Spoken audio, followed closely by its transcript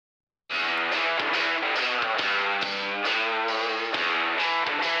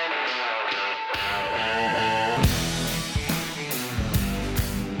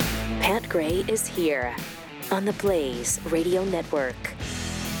day is here on the Blaze Radio Network.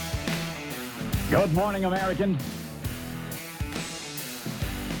 Good morning, Americans.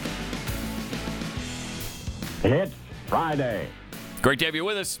 It's Friday. Great to have you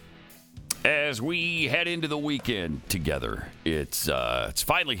with us as we head into the weekend together. It's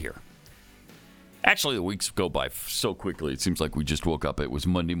finally here. Actually, the weeks go by so quickly. It seems like we just woke up. It was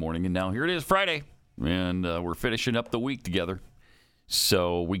Monday morning, and now here it is, Friday. And we're finishing up the week together.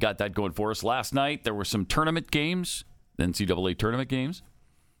 So we got that going for us. Last night, there were some tournament games, the NCAA tournament games.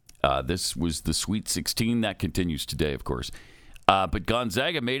 This was the Sweet 16. That continues today, of course. But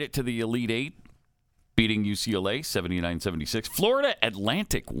Gonzaga made it to the Elite Eight, beating UCLA 79-76. Florida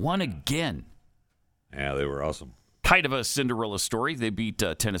Atlantic won again. Yeah, they were awesome. Kind of a Cinderella story. They beat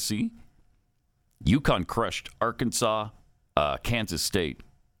Tennessee. UConn crushed Arkansas, Kansas State.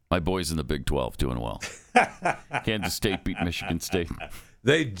 My boys in the Big 12 doing well. Kansas State beat Michigan State.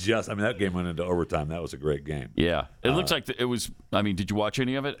 That game went into overtime. That was a great game. Yeah. It looks like it was, did you watch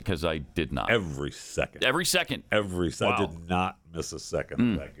any of it? Because I did not. Every second. Every second. Wow. I did not miss a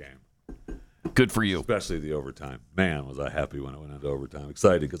second of that game. Good for you. Especially the overtime. Man, was I happy when it went into overtime.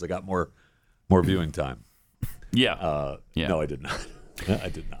 Excited because I got more viewing time. Yeah. No, I did not. I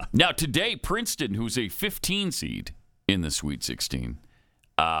did not. Now, today, Princeton, who's a 15 seed in the Sweet 16,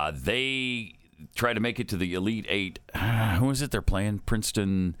 they try to make it to the Elite Eight. Who is it they're playing?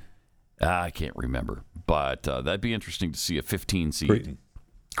 Princeton? I can't remember. But that'd be interesting to see a 15 seed.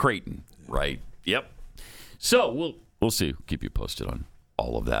 Creighton, right. Yep. So we'll see. We'll keep you posted on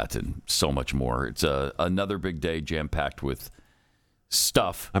all of that and so much more. It's another big day jam-packed with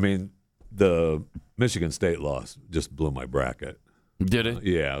stuff. The Michigan State loss just blew my bracket. Did it?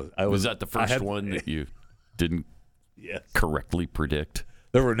 Yeah. Was that the first one that you didn't correctly predict?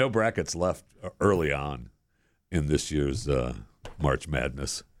 There were no brackets left early on in this year's March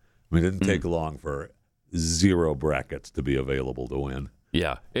Madness. It didn't take long for 0 brackets to be available to win.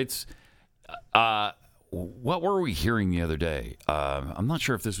 Yeah. It's what were we hearing the other day? I'm not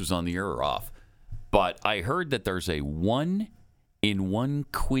sure if this was on the air or off, but I heard that there's a 1 in 1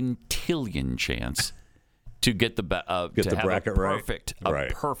 quintillion chance to get the bracket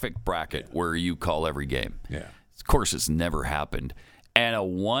right. Perfect bracket where you call every game. Yeah. Of course, it's never happened. And a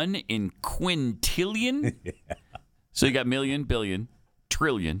 1 in quintillion? Yeah. So you got million, billion,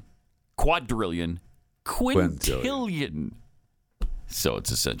 trillion, quadrillion, quintillion. So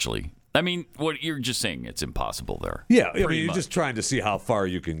it's essentially, what you're just saying, it's impossible there. Yeah, you're just trying to see how far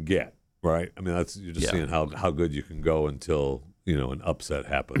you can get, right? You're just seeing how good you can go until an upset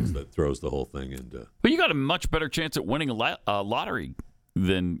happens that throws the whole thing into. But you got a much better chance at winning a lottery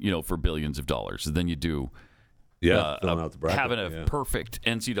than for billions of dollars than you do. Yeah, filling out the bracket, having a perfect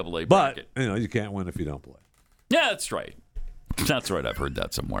NCAA bracket. But you can't win if you don't play. Yeah, that's right. That's right. I've heard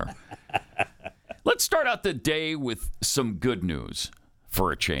that somewhere. Let's start out the day with some good news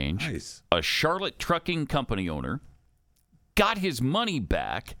for a change. Nice. A Charlotte trucking company owner got his money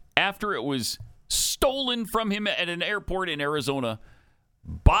back after it was stolen from him at an airport in Arizona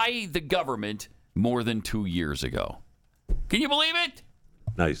by the government more than 2 years ago. Can you believe it?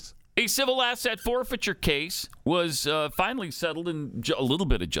 Nice. A civil asset forfeiture case was finally settled and a little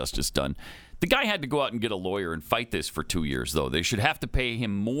bit of justice done. The guy had to go out and get a lawyer and fight this for 2 years, though. They should have to pay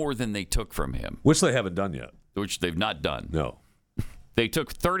him more than they took from him. Which they haven't done yet. Which they've not done. No. They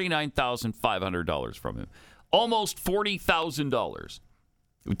took $39,500 from him. Almost $40,000.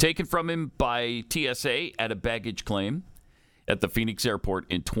 Taken from him by TSA at a baggage claim at the Phoenix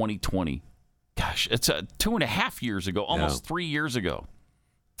airport in 2020. Gosh, it's 2.5 years ago, almost 3 years ago.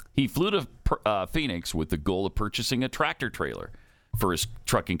 He flew to Phoenix with the goal of purchasing a tractor trailer for his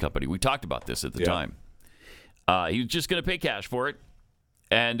trucking company. We talked about this at the time. He was just going to pay cash for it.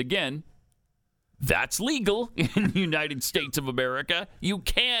 And again, that's legal in the United States of America. You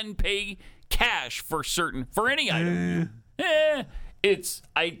can pay cash for any item. I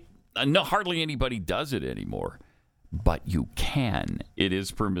know hardly anybody does it anymore, but you can. It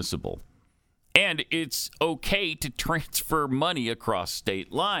is permissible. And it's okay to transfer money across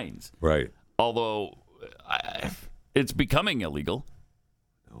state lines. Right. Although it's becoming illegal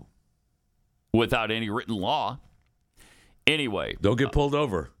without any written law. Anyway. Don't get pulled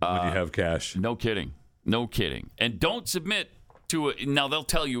over when you have cash. No kidding. No kidding. And don't submit to it. Now, they'll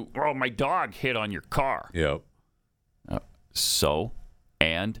tell you, my dog hit on your car. Yep.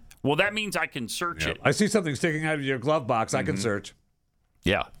 Well, that means I can search it. I see something sticking out of your glove box. I can search.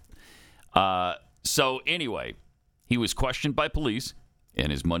 Yeah. So anyway, he was questioned by police,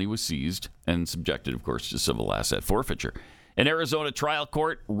 and his money was seized and subjected, of course, to civil asset forfeiture. An Arizona trial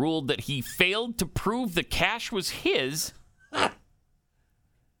court ruled that he failed to prove the cash was his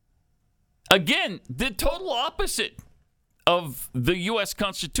Again, the total opposite of the U.S.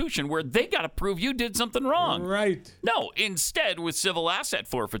 Constitution, where they got to prove you did something wrong. Right. No, instead, with civil asset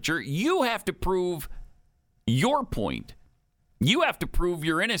forfeiture, you have to prove your point. You have to prove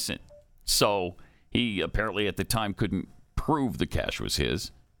you're innocent. So he apparently at the time couldn't prove the cash was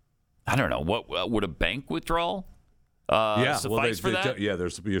his. I don't know. What would a bank withdrawal suffice for that?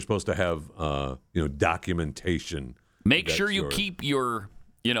 You're supposed to have documentation. Make sure you keep your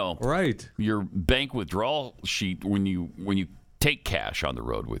right your bank withdrawal sheet when you take cash on the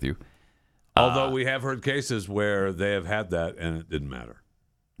road with you. Although we have heard cases where they have had that and it didn't matter.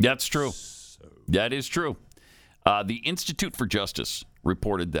 That's true. That is true. The Institute for Justice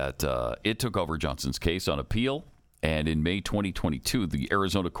reported that it took over Johnson's case on appeal, and in May 2022, the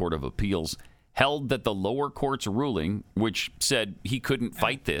Arizona Court of Appeals held that the lower court's ruling, which said he couldn't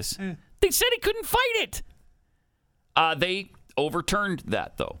fight this, they said he couldn't fight it. They overturned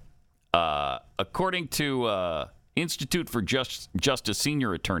that, though. According to Institute for Justice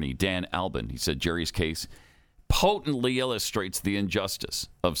senior attorney Dan Albin, he said Jerry's case potently illustrates the injustice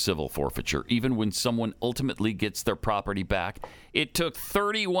of civil forfeiture. Even when someone ultimately gets their property back, it took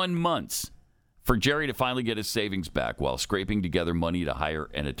 31 months for Jerry to finally get his savings back while scraping together money to hire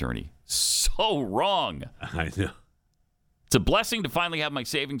an attorney. So wrong. I know. It's a blessing to finally have my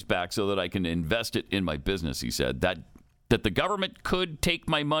savings back so that I can invest it in my business, he said. That the government could take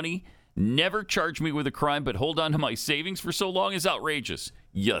my money, never charge me with a crime, but hold on to my savings for so long is outrageous.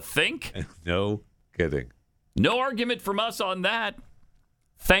 You think? No kidding. No argument from us on that.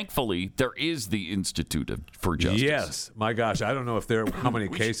 Thankfully, there is the Institute for Justice. Yes. My gosh, I don't know how many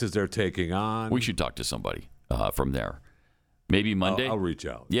cases they're taking on. We should talk to somebody from there. Maybe Monday? I'll reach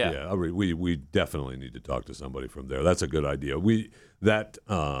out. Yeah. We definitely need to talk to somebody from there. That's a good idea.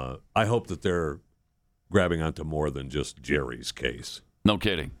 I hope that they're grabbing onto more than just Jerry's case. No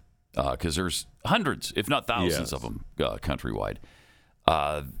kidding. Because there's hundreds, if not thousands of them countrywide.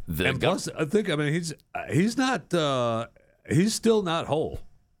 Plus, he's not. He's still not whole.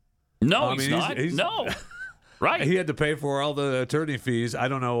 No, he's not. No, right. He had to pay for all the attorney fees. I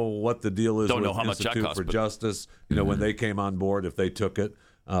don't know what the deal is. Don't with know how much that Institute costs, for Justice. When they came on board, if they took it,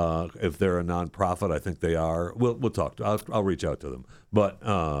 if they're a nonprofit, I think they are. We'll talk. I'll reach out to them. But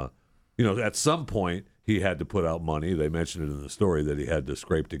at some point, he had to put out money. They mentioned it in the story that he had to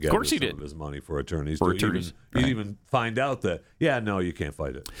scrape together of his money for attorneys. He'd even find out that, you can't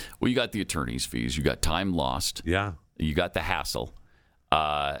fight it. Well, you got the attorney's fees. You got time lost. Yeah. You got the hassle.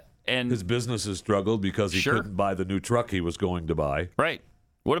 And his business has struggled because he couldn't buy the new truck he was going to buy. Right.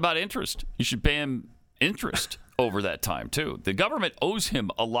 What about interest? You should pay him interest over that time, too. The government owes him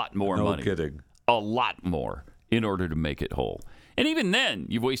a lot more money. No kidding. A lot more in order to make it whole. And even then,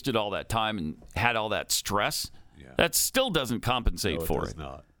 you've wasted all that time and had all that stress. Yeah. That still doesn't compensate for it.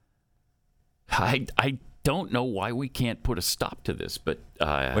 Not. I don't know why we can't put a stop to this, but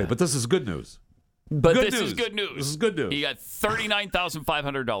but this is good news. But this is good news. This is good news. He got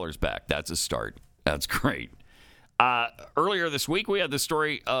 $39,500 back. That's a start. That's great. Earlier this week, we had the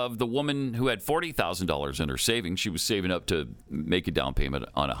story of the woman who had $40,000 in her savings. She was saving up to make a down payment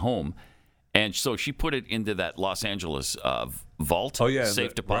on a home. And so she put it into that Los Angeles vault,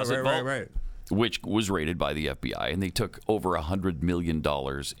 safe deposit vault, which was raided by the FBI. And they took over $100 million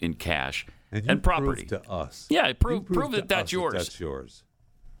in cash and property. Proved to us. Yeah, prove that that's yours. That's yours.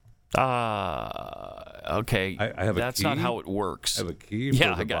 Okay. I have That's a key. not how it works. I have a key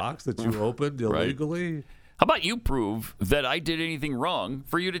for the box that you opened illegally. Right. How about you prove that I did anything wrong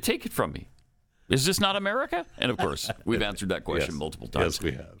for you to take it from me? Is this not America? And of course, we've answered that question multiple times. Yes,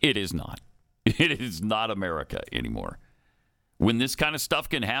 we have. It is not. It is not America anymore. When this kind of stuff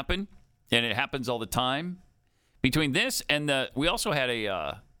can happen, and it happens all the time, between this and we also had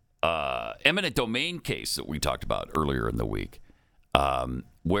a eminent domain case that we talked about earlier in the week,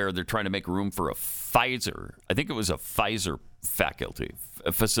 where they're trying to make room for a Pfizer. I think it was a Pfizer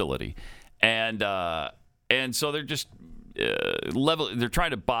facility, and so they're just they're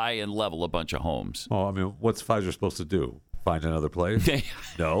trying to buy and level a bunch of homes. Well, I mean, what's Pfizer supposed to do? Find another place?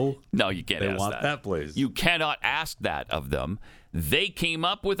 No. No, you can't ask that. They want that place. You cannot ask that of them. They came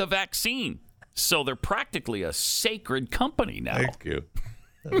up with a vaccine, so they're practically a sacred company now. Thank you.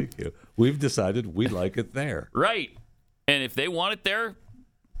 Thank you. We've decided we like it there. Right. And if they want it there,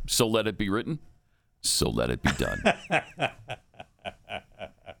 so let it be written, so let it be done.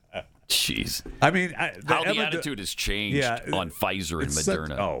 Jeez. I mean, how the attitude has changed on Pfizer and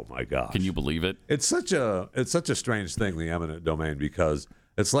Moderna. Oh my gosh. Can you believe it? It's such a strange thing, the eminent domain, because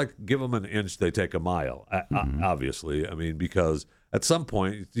it's like give them an inch, they take a mile. Obviously, I mean, because at some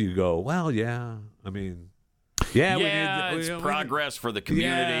point you go, well, yeah. I mean, Yeah, it's progress for the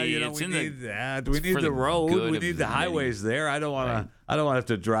community. Yeah, it's we in need the, that. We it's need for the road. good We of need the many. highways there. I don't want Right. to. I don't want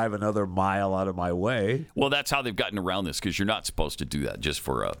to have to drive another mile out of my way. Well, that's how they've gotten around this because you're not supposed to do that just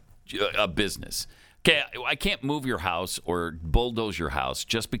for a business. Okay, I can't move your house or bulldoze your house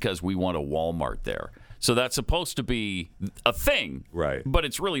just because we want a Walmart there. So that's supposed to be a thing, Right. But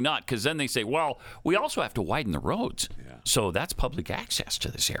it's really not because then they say, well, we also have to widen the roads. Yeah. So that's public access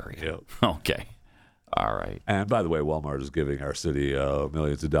to this area. Yep. Okay. All right. And by the way, Walmart is giving our city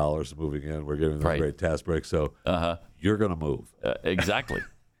millions of dollars moving in. We're giving them Right. a great tax break. So you're going to move. Exactly.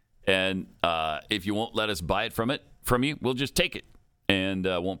 And if you won't let us buy it from you, we'll just take it and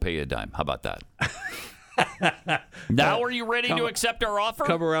won't pay you a dime. How about that? Now are you ready to accept our offer?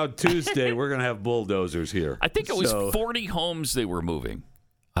 Come around Tuesday. We're going to have bulldozers here. I think it was So- 40 homes they were moving.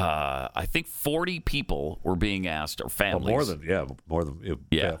 I think 40 people were being asked, or families. more than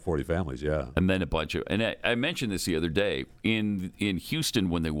Yeah. 40 families. Yeah. And then a bunch of, and I mentioned this the other day, in Houston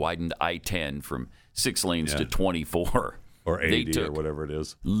when they widened I-10 from 6 lanes to 24. Or they 80 took or whatever it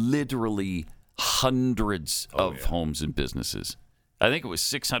is. literally hundreds of homes and businesses. I think it was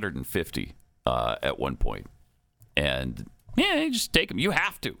 650 at one point. And yeah, you just take them. You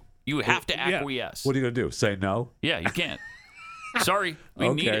have to. You have to Yeah. acquiesce. What are you going to do? Say no? Yeah, you can't. Sorry, we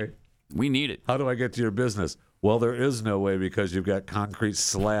need Okay. it. We need it. How do I get to your business? Well, there is no way because you've got concrete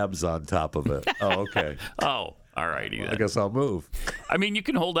slabs on top of it. Oh, okay. Oh, all righty I then. guess I'll move. I mean, you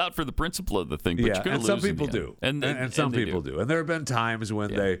can hold out for the principle of the thing, but you're Yeah, going and to some lose in people the do. end. And some they people do. And there have been times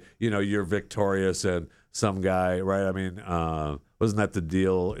when they, you're victorious and some guy, right? I mean, wasn't that the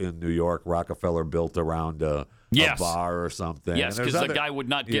deal in New York? Rockefeller built around a Yes. bar or something. Yes, And there's 'cause the other- guy would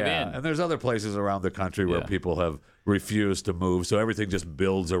not give in. And there's other places around the country where Yeah. people have refused to move, so everything just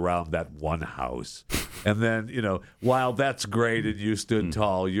builds around that one house. And then, while that's great and you stood Mm.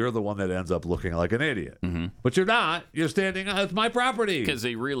 tall, you're the one that ends up looking like an idiot. But you're not. You're standing, it's my property. Because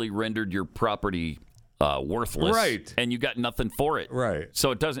they really rendered your property worthless, Right. And you got nothing for it, Right.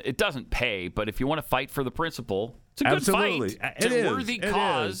 So it doesn't pay. But if you want to fight for the principle, it's a good Absolutely. fight. It It's a is. worthy It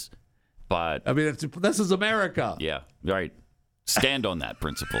cause. is. But I mean, this is America. yeah, right. Stand on that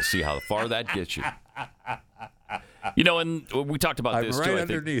principle. See how far that gets you. And we talked about I'm this right too. I think.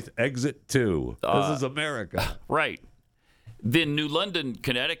 underneath exit 2. This is America. Right. The New London,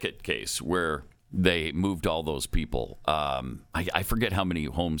 Connecticut case where they moved all those people. I forget how many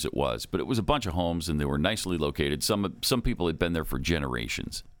homes it was, but it was a bunch of homes, and they were nicely located. Some people had been there for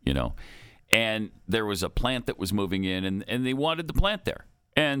generations, And there was a plant that was moving in, and they wanted the plant there.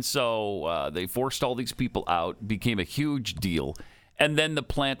 And so they forced all these people out, became a huge deal, and then the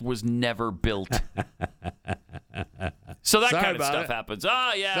plant was never built. So that Sorry kind of about stuff it. happens.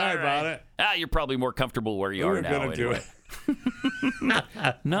 Oh, yeah. Sorry all right. about it. You're probably more comfortable where you We are were now. going to do anyway.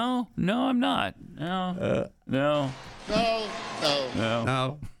 it. No, I'm not. No. No.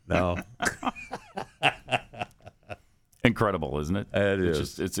 No. Incredible, isn't it? It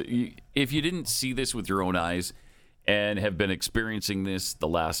It's is. if you didn't see this with your own eyes and have been experiencing this the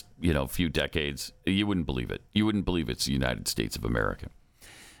last, few decades, you wouldn't believe it. You wouldn't believe it's the United States of America.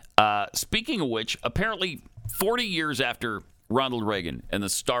 Speaking of which, apparently 40 years after Ronald Reagan and the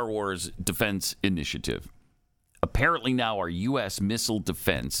Star Wars Defense Initiative, apparently now our U.S. missile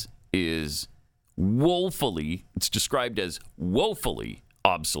defense is it's described as woefully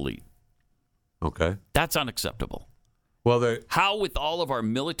obsolete. Okay. That's unacceptable. Well, How, with all of our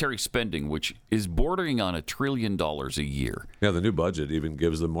military spending, which is bordering on $1 trillion a year, the new budget even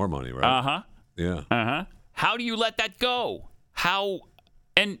gives them more money, right? Yeah. how do you let that go? How?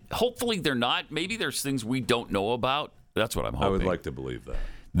 And hopefully they're not. Maybe there's things we don't know about. That's what I'm hoping. I would like to believe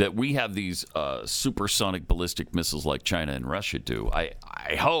that we have these supersonic ballistic missiles like China and Russia do. I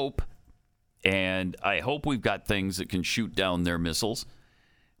hope, and I hope we've got things that can shoot down their missiles.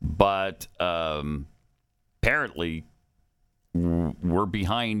 But apparently, we're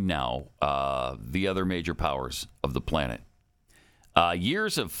behind now the other major powers of the planet.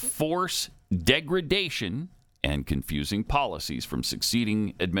 Years of force degradation and confusing policies from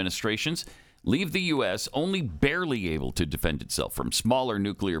succeeding administrations leave the U.S. only barely able to defend itself from smaller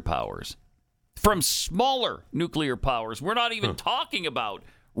nuclear powers. From smaller nuclear powers. We're not even talking about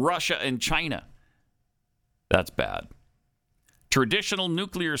Russia and China. That's bad. Traditional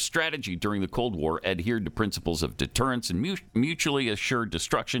nuclear strategy during the Cold War adhered to principles of deterrence and mutually assured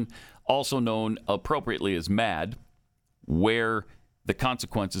destruction, also known appropriately as MAD, where the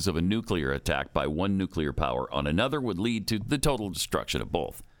consequences of a nuclear attack by one nuclear power on another would lead to the total destruction of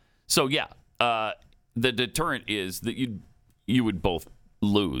both. So, the deterrent is that you would both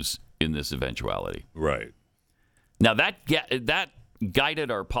lose in this eventuality. Right. Now, that guided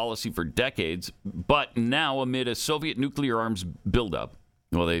our policy for decades, but now amid a Soviet nuclear arms buildup,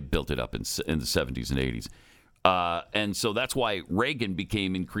 well, they built it up in the 70s and 80s. And so that's why Reagan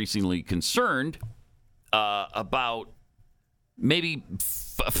became increasingly concerned about maybe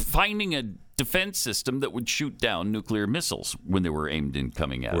finding a defense system that would shoot down nuclear missiles when they were aimed and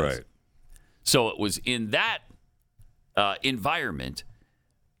coming at us. So it was in that environment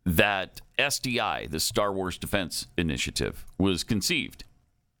that SDI, the Star Wars Defense Initiative, was conceived.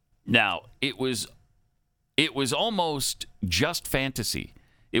 Now, it was almost just fantasy.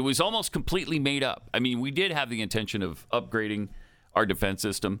 It was almost completely made up. I mean, we did have the intention of upgrading our defense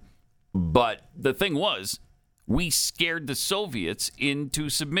system, but the thing was, we scared the Soviets into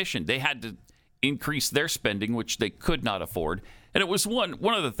submission. They had to increase their spending, which they could not afford. And it was one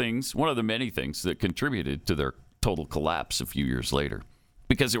of the many things that contributed to their total collapse a few years later,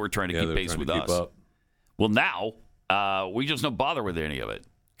 because they were trying to keep pace with us. Up. Well, now we just don't bother with any of it,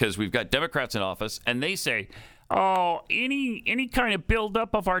 because we've got Democrats in office, and they say, oh, any kind of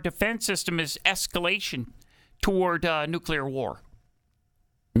buildup of our defense system is escalation toward nuclear war.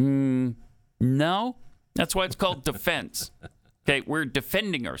 No, that's why it's called defense. Okay, we're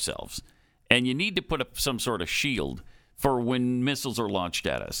defending ourselves, and you need to put up some sort of shield for when missiles are launched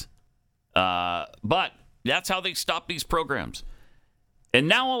at us. But that's how they stop these programs. And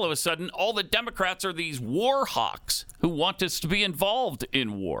now all of a sudden, all the Democrats are these war hawks who want us to be involved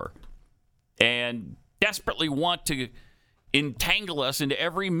in war and desperately want to entangle us into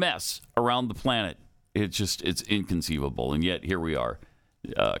every mess around the planet. It's inconceivable. And yet here we are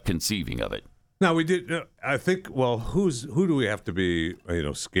conceiving of it. Now we did. I think. Well, who do we have to be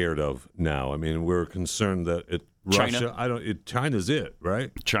scared of now? I mean, we're concerned that Russia. China. China's it, right?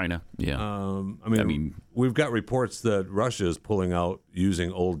 China. Yeah. I mean, we've got reports that Russia is pulling out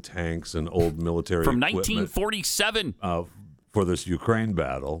using old tanks and old military from equipment 1947 for this Ukraine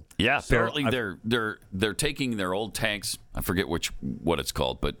battle. Yeah. So apparently, they're taking their old tanks. I forget what it's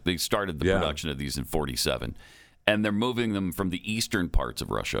called, but they started the production of these in 47. And they're moving them from the eastern parts of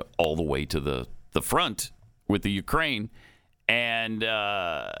Russia all the way to the front with the Ukraine, and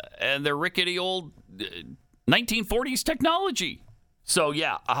their rickety old 1940s technology. So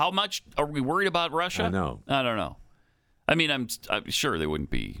yeah, how much are we worried about Russia? I don't know. I mean, I'm sure they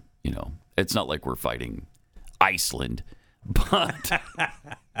wouldn't be. It's not like we're fighting Iceland, but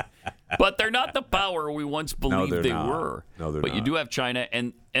but they're not the power we once believed they were. No, they're but not. You do have China,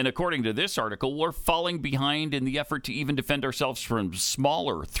 and according to this article, we're falling behind in the effort to even defend ourselves from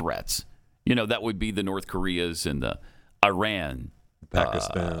smaller threats. That would be the North Koreas and the Iran,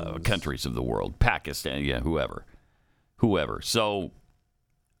 Pakistan countries of the world, Pakistan, whoever. So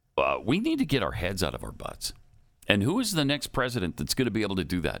we need to get our heads out of our butts. And who is the next president that's going to be able to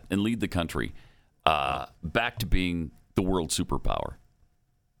do that and lead the country back to being the world superpower?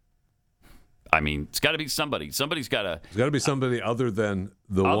 I mean, it's got to be somebody. Somebody's got to. It's got to be somebody other than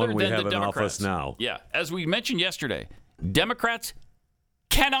the one we have in office now. Yeah, as we mentioned yesterday, Democrats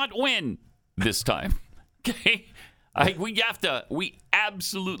cannot win this time. Okay, we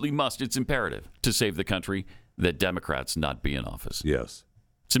absolutely must. It's imperative to save the country that Democrats not be in office. Yes,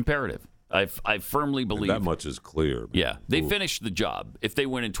 it's imperative. I firmly believe that much is clear. Yeah, they finish the job if they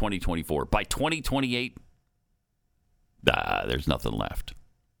win in 2024. By 2028, there's nothing left.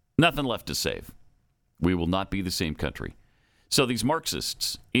 Nothing left to save. We will not be the same country. So these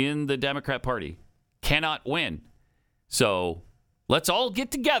Marxists in the Democrat Party cannot win. So let's all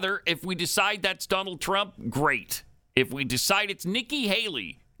get together. If we decide that's Donald Trump, great. If we decide it's Nikki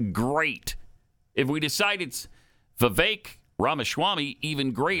Haley, great. If we decide it's Vivek Ramaswamy,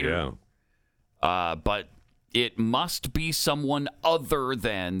 even greater. Yeah. But it must be someone other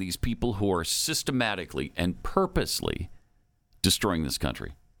than these people who are systematically and purposely destroying this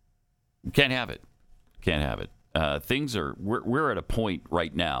country. Can't have it. Can't have it. We're at a point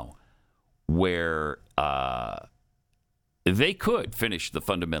right now where they could finish the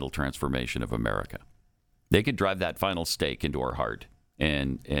fundamental transformation of America. They could drive that final stake into our heart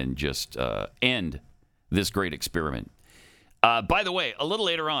and just end this great experiment. By the way, a little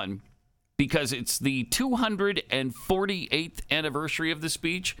later on, because it's the 248th anniversary of the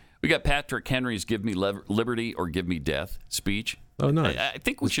speech, we got Patrick Henry's "Give Me Liberty or Give Me Death" speech. Oh, nice. I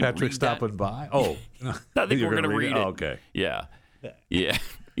think we should Patrick read stopping by? Oh. I think we're going to read it. Oh, okay. Yeah.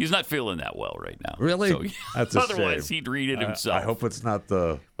 He's not feeling that well right now. Really? So, that's a otherwise, shame. he'd read it himself. I hope it's not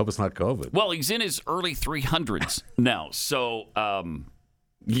COVID. Well, he's in his early 300s now. So,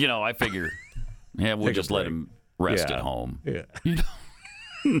 I figure, we'll Take just a let break. him rest Yeah. at home. Yeah.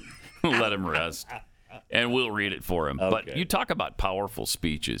 We'll let him rest, and we'll read it for him. Okay. But you talk about powerful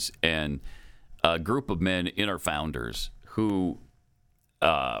speeches, and a group of men in our founders who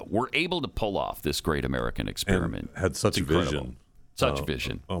were able to pull off this great American experiment. And had such vision. Such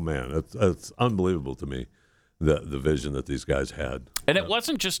vision. Oh, man, it's unbelievable to me, the vision that these guys had. And it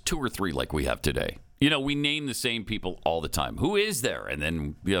wasn't just 2 or 3 like we have today. We name the same people all the time. Who is there? And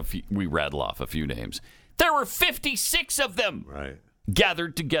then we rattle off a few names. There were 56 of them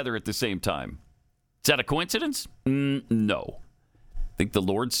gathered together at the same time. Is that a coincidence? No. I think the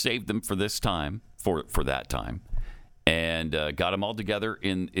Lord saved them for this time, for that time, and got them all together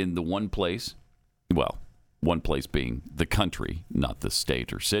in the one place. Well, one place being the country, not the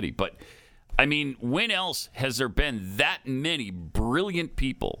state or city. But, I mean, when else has there been that many brilliant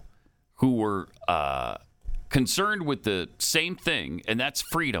people who were concerned with the same thing, and that's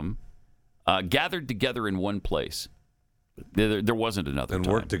freedom, gathered together in one place? There wasn't another and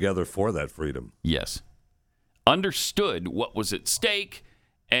time. worked together for that freedom. Yes. Understood what was at stake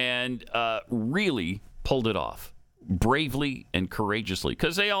and really pulled it off bravely and courageously,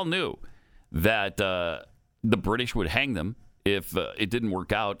 because they all knew that the British would hang them if it didn't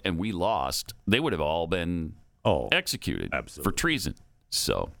work out and we lost. They would have all been executed for treason.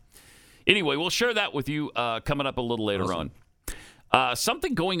 So anyway, we'll share that with you coming up a little later on.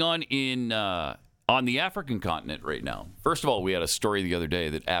 Something going on on the African continent right now. First of all, we had a story the other day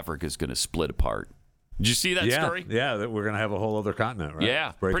that Africa is going to split apart. Did you see that story? Yeah, that we're going to have a whole other continent, right?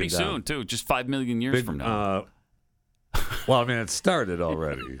 Yeah, pretty soon, too. Just 5 million years from now. Well, I mean, it started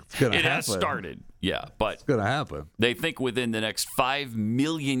already. It's going to happen. It has started, yeah. But it's going to happen. They think within the next 5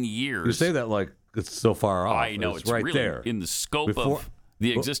 million years. You say that like it's so far off. I know. It's right really there. In the scope of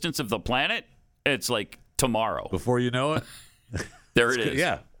the existence of the planet, it's like tomorrow. Before you know it. There it is.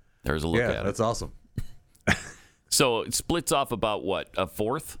 Yeah. There's a look at it. That's awesome. So it splits off about, what, a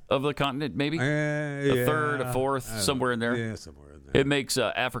fourth of the continent, maybe? A third, a fourth, somewhere in there? Yeah, somewhere in there. It makes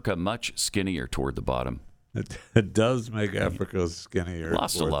Africa much skinnier toward the bottom. It does make Africa skinnier.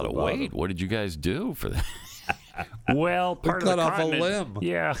 Lost a lot of weight. What did you guys do for that? Well, part we of cut the off continent, a limb.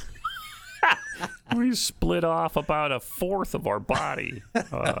 Yeah. We split off about a fourth of our body.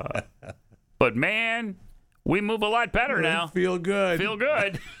 But, man, we move a lot better now. Feel good. Feel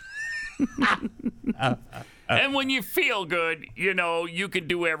good. And when you feel good, you can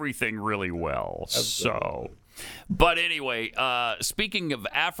do everything really well. So, but anyway, speaking of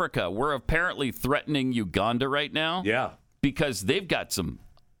Africa, we're apparently threatening Uganda right now. Yeah. Because they've got some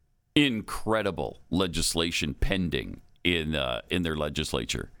incredible legislation pending in their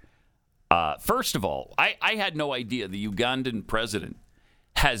legislature. First of all, I had no idea the Ugandan president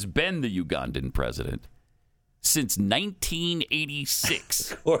has been the Ugandan president since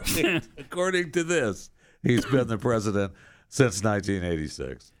 1986. According to this, he's been the president since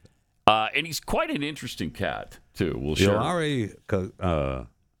 1986. And he's quite an interesting cat, too. We'll share.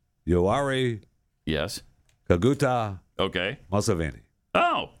 Yoweri Yes. Kaguta Okay. Museveni.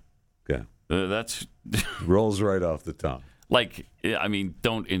 Oh. Okay. That's rolls right off the tongue. Like, I mean,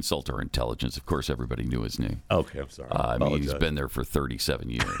 don't insult our intelligence. Of course, everybody knew his name. Okay, I'm sorry. I mean, he's been there for 37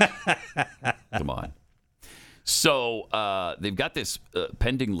 years. Come on. So they've got this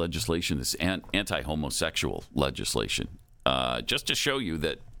pending legislation, this anti-homosexual legislation, just to show you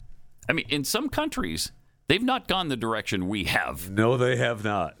that, I mean, in some countries, they've not gone the direction we have. No, they have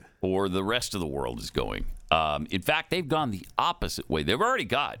not. Or the rest of the world is going. In fact, they've gone the opposite way. They've already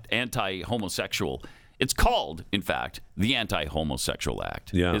got anti-homosexual. It's called, in fact, the Anti-Homosexual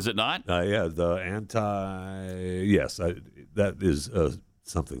Act. Yeah. Is it not? Yeah, the yes, that is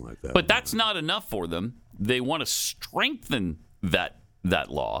something like that. But that's not enough for them. They want to strengthen that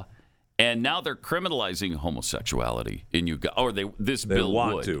law, and now they're criminalizing homosexuality in Uganda. Or this bill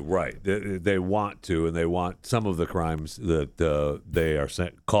want would. to, right? They want to, and they want some of the crimes that they are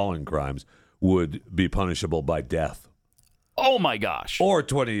calling crimes would be punishable by death. Oh my gosh! Or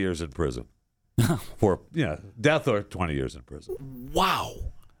 20 years in prison. For death or 20 years in prison. Wow.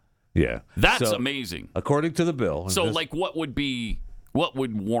 Yeah, that's amazing. According to the bill. So, like, what would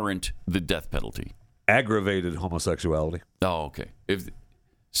warrant the death penalty? Aggravated homosexuality. Oh, okay.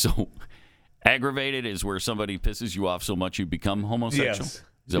 So, aggravated is where somebody pisses you off so much you become homosexual? Yes.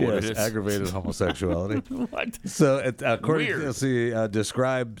 Is that what it is? Aggravated homosexuality. What? So, according to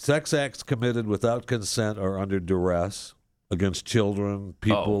describe sex acts committed without consent or under duress against children,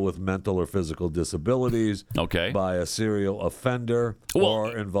 people with mental or physical disabilities, by a serial offender,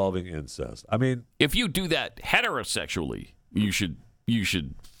 or involving incest. I mean, if you do that heterosexually, you should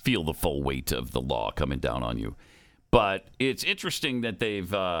feel the full weight of the law coming down on you. But it's interesting that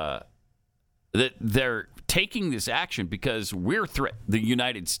they're taking this action because we're the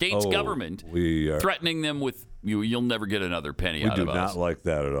United States government threatening them with you'll never get another penny out of us. We do not like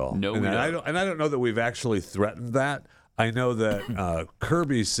that at all. No, and I don't know that we've actually threatened that. I know that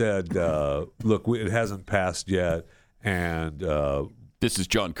Kirby said, look, it hasn't passed yet. And this is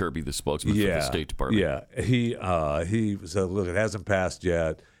John Kirby, the spokesman for the State Department. Yeah, he said, look, it hasn't passed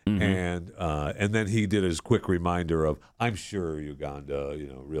yet. And then he did his quick reminder of, I'm sure Uganda,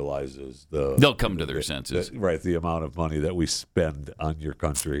 realizes they'll come to their senses. The amount of money that we spend on your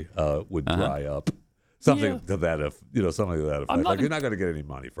country would dry up. Something to that effect. Like, you're not going to get any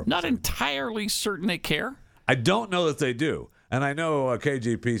money from. Not entirely certain they care. I don't know that they do. And I know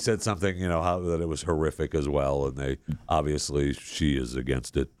KGP said something, that it was horrific as well, and they obviously she is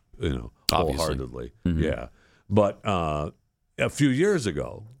against it, wholeheartedly. Yeah, but a few years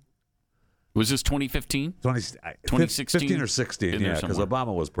ago, was this 2015? 2016? 15 or 16, yeah, because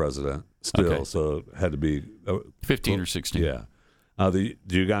Obama was president still, so it had to be 15 or 16. Yeah, the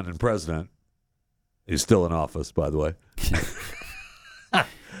Ugandan president, he's still in office, by the way.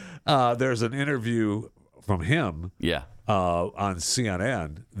 There's an interview from him. Yeah. On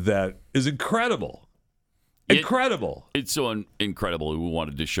CNN that is incredible. Incredible. It's so incredible. We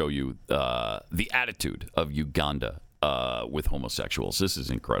wanted to show you the attitude of Uganda with homosexuals. This is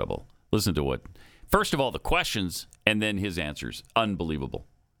incredible. Listen to first of all, the questions and then his answers. Unbelievable.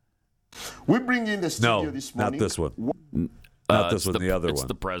 We bring in the studio this morning. Not this one. Not this one, the other one. It's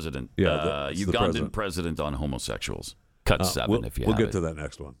the president. Yeah, Ugandan president on homosexuals. Cut 7 if you have it. We'll get to that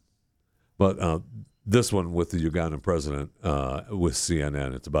next one. But this one with the Ugandan president with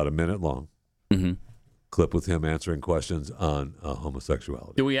CNN, it's about a minute long. Clip with him answering questions on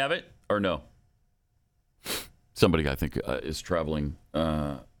homosexuality. Do we have it or no? Somebody, I think, is traveling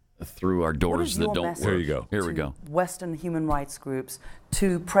through our doors that don't work. Here you go. Here we go. Western human rights groups,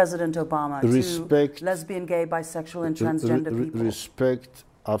 to President Obama, to lesbian, gay, bisexual, and transgender people. Respect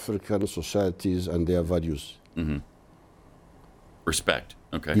African societies and their values. Respect.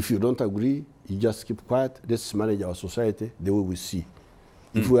 Okay. If you don't agree, you just keep quiet. Let's manage our society the way we see.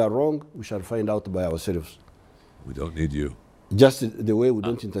 If we are wrong, we shall find out by ourselves. We don't need you. Just the way we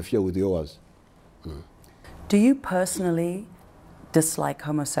don't interfere with yours. Do you personally dislike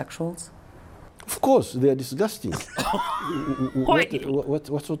homosexuals? Of course, they are disgusting.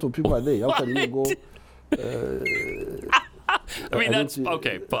 What sort of people are they? How can you go... I mean, that's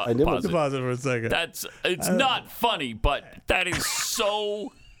okay. Pause it for a second. It's not funny, but that is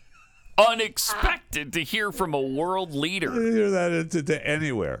so unexpected to hear from a world leader. Hear that to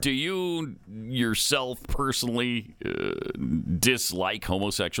anywhere. Do you yourself personally dislike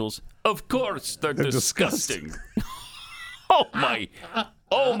homosexuals? Of course, they're disgusting. Oh my!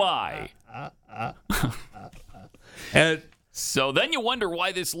 Oh my! And so then you wonder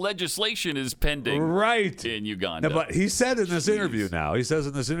why this legislation is pending in Uganda. No, but he said in this interview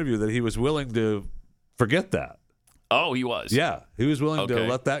that he was willing to forget that. Oh, he was? Yeah, he was willing to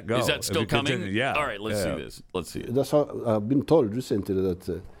let that go. Is that still coming? Continue. Yeah. All right, let's see this. Let's see it. That's how I've been told recently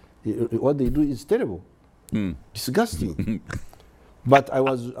that what they do is terrible, disgusting. But I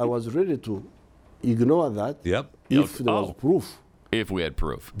was ready to ignore that if there was proof. If we had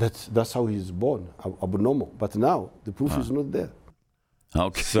proof. That's how he's born, abnormal. But now the proof is not there.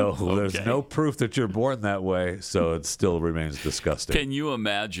 Okay. So there's no proof that you're born that way, so it still remains disgusting. Can you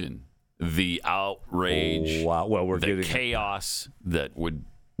imagine the outrage, getting chaos that would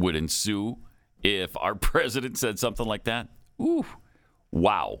ensue if our president said something like that? Ooh,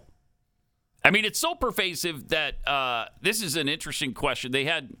 wow. I mean, it's so pervasive that this is an interesting question. They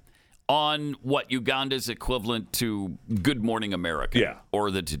had on what Uganda's equivalent to Good Morning America or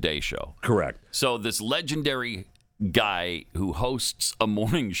the Today Show. Correct. So this legendary guy who hosts a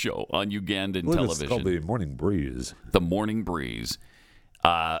morning show on Ugandan television. It's called the Morning Breeze. The Morning Breeze.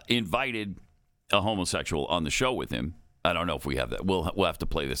 Invited a homosexual on the show with him. I don't know if we have that. We'll have to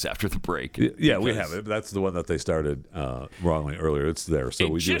play this after the break. Yeah, we have it. That's the one that they started wrongly earlier. It's there, so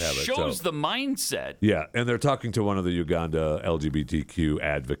we do have it. It just shows the mindset. Yeah, and they're talking to one of the Uganda LGBTQ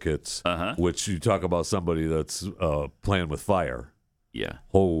advocates, which you talk about somebody that's playing with fire. Yeah.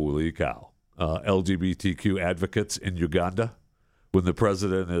 Holy cow. LGBTQ advocates in Uganda when the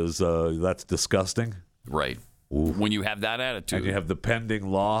president is, that's disgusting. Right. Ooh. When you have that attitude. And you have the pending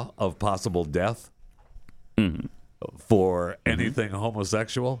law of possible death. For anything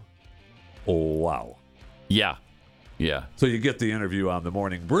homosexual? Oh, wow. Yeah. Yeah. So you get the interview on the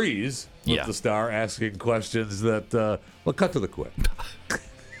Morning Breeze with the star asking questions that, cut to the quick.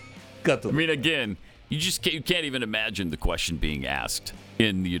 I mean, again, you can't even imagine the question being asked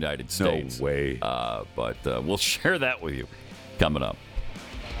in the United States. No way. But we'll share that with you coming up.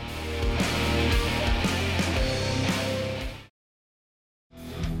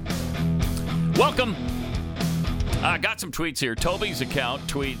 Welcome. I got some tweets here. Toby's account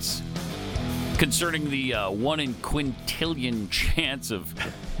tweets, concerning the 1 in quintillion chance of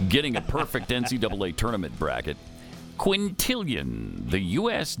getting a perfect NCAA tournament bracket. Quintillion, the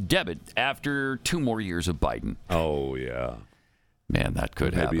U.S. debit after 2 more years of Biden. Oh, yeah. Man, that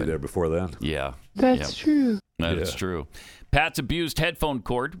could happen. Maybe there before then. Yeah. That's true. That is true. Pat's abused headphone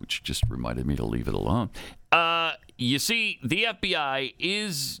cord, which just reminded me to leave it alone. You see, the FBI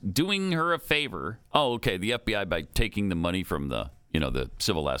is doing her a favor. Oh, okay, the FBI by taking the money from the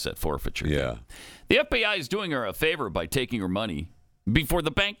civil asset forfeiture. Yeah. The FBI is doing her a favor by taking her money before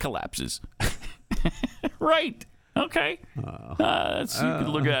the bank collapses. Right. Okay. You can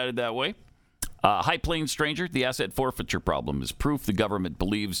look at it that way. High Plains stranger, the asset forfeiture problem is proof the government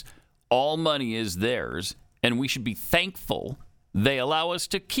believes all money is theirs, and we should be thankful they allow us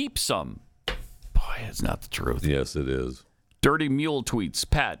to keep some. Boy, it's not the truth. Yes, it is. Dirty Mule tweets,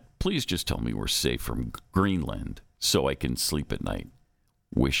 Pat, please just tell me we're safe from Greenland so I can sleep at night.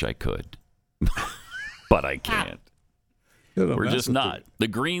 Wish I could. But I can't. We're just not. The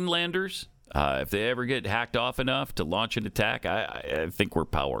Greenlanders, if they ever get hacked off enough to launch an attack, I think we're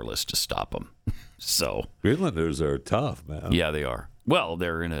powerless to stop them. So Greenlanders are tough, man. Yeah, they are. Well,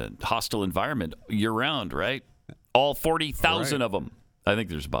 they're in a hostile environment year-round, right? All 40,000 of them. I think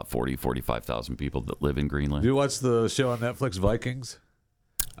there's about 45,000 people that live in Greenland. Do you watch the show on Netflix, Vikings?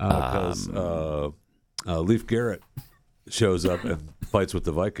 Because Leif Garrett shows up and fights with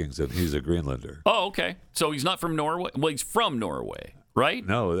the Vikings, and he's a Greenlander. Oh, okay. So he's not from Norway? Well, he's from Norway, right?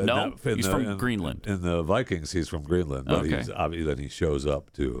 No, he's from Greenland. In the Vikings, he's from Greenland, but then he shows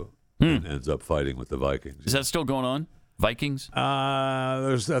up and ends up fighting with the Vikings. Is that still going on? Vikings?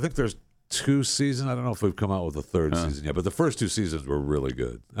 I think there's 2 seasons. I don't know if we've come out with a 3rd season yet, but the first 2 seasons were really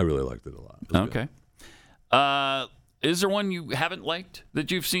good. I really liked it a lot. Okay. Is there one you haven't liked that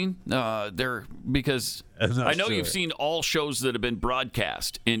you've seen? Because I know you've seen all shows that have been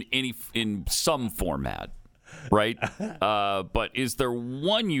broadcast in some format, right? But is there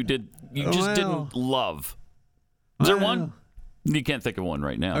one you just didn't love? Is there one? You can't think of one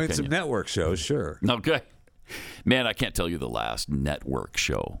right now. I mean, some network shows, sure. Okay. Man, I can't tell you the last network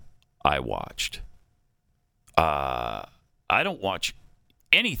show I watched. I don't watch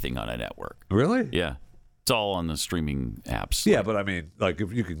anything on a network. Really? Yeah. It's all on the streaming apps. Yeah, but I mean, like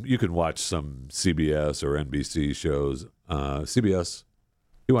if you can watch some CBS or NBC shows. CBS,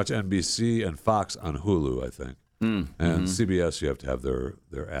 you watch NBC and Fox on Hulu, I think. And CBS, you have to have their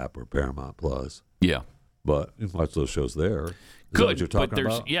app or Paramount Plus. Yeah. But you can watch those shows there. Is Good, that what you're talking but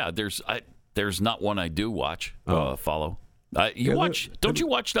there's about? there's not one I do watch. Follow. Don't you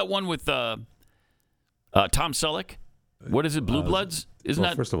watch that one with Tom Selleck? What is it? Blue Bloods? Isn't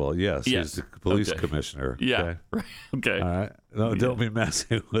that? First of all, yes. He's the police commissioner. Yeah. Okay. All right. No, don't be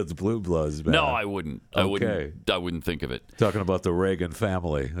messing with Blue Bloods, man. No, I wouldn't. I wouldn't think of it. Talking about the Reagan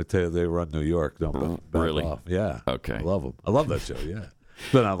family. I tell you, they run New York. Don't really? Off. Yeah. Okay. I love them. I love that show. Yeah.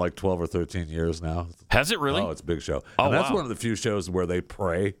 It's been on like 12 or 13 years now. Has it really? Oh, it's a big show. And that's one of the few shows where they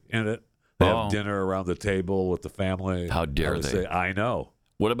pray in it. They have dinner around the table with the family. How dare they? I know.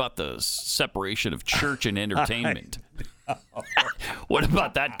 What about the separation of church and entertainment? What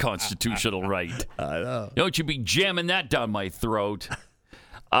about that constitutional right? I know. Don't you be jamming that down my throat.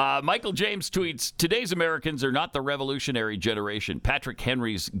 Michael James tweets, today's Americans are not the revolutionary generation. Patrick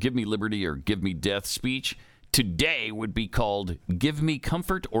Henry's Give Me Liberty or Give Me Death speech today would be called Give Me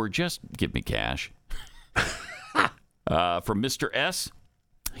Comfort or Just Give Me Cash. From Mr. S.,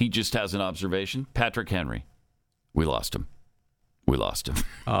 he just has an observation. Patrick Henry, we lost him. We lost him.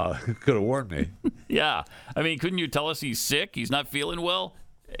 Could have warned me. Yeah. I mean, couldn't you tell us he's sick? He's not feeling well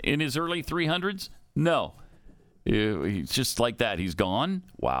in his early 300s? No. He's just like that. He's gone?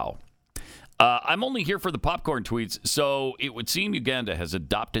 Wow. I'm only here for the popcorn tweets, so it would seem Uganda has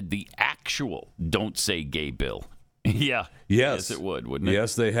adopted the actual Don't Say Gay bill. Yeah. Yes, it would, wouldn't it?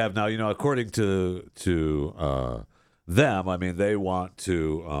 Yes, they have. Now, according to them, I mean, they want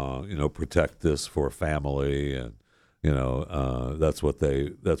to, protect this for family and, that's what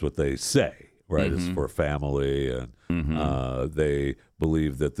they say, right? It's for family, and they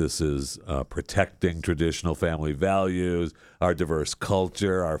believe that this is protecting traditional family values, our diverse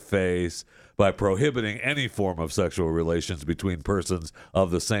culture, our faith, by prohibiting any form of sexual relations between persons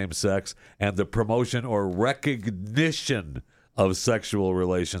of the same sex and the promotion or recognition of sexual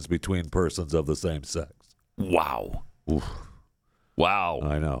relations between persons of the same sex. Wow. Oof. Wow.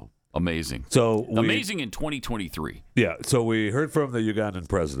 I know. Amazing. Amazing in 2023. Yeah. So we heard from the Ugandan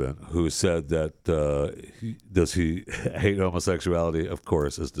president who said that does he hate homosexuality? Of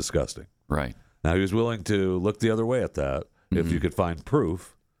course, is disgusting. Right. Now he was willing to look the other way at that if you could find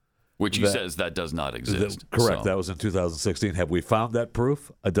proof. which he says that does not exist. Correct. So. That was in 2016. Have we found that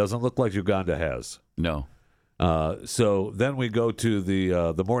proof? It doesn't look like Uganda has. No. So then we go to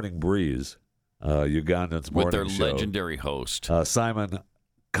the Morning Breeze, Ugandan's morning show. With their show. legendary host. Simon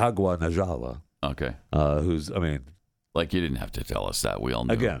Kagwa Najala. Okay. Who's, like, you didn't have to tell us that. We all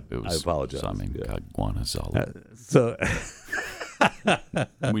knew. Again, it was I apologize. Simon Kagwa Najala. So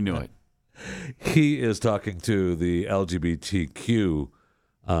we knew it. He is talking to the LGBTQ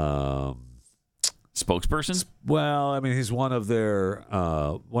spokesperson. Well, he's one of their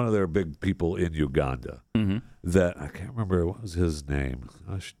big people in Uganda. Mm-hmm. That I can't remember what was his name.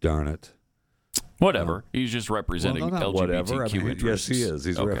 Gosh darn it. Whatever. He's just representing LGBTQ interests. Yes, he is.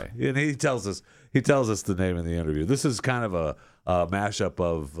 He's okay. And he tells us the name in the interview. This is kind of a mashup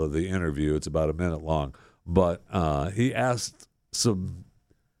of the interview. It's about a minute long, but he asked some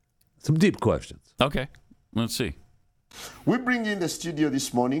deep questions. Okay, let's see. We bring in the studio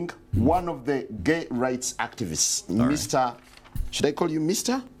this morning one of the gay rights activists, Mr. Should I call you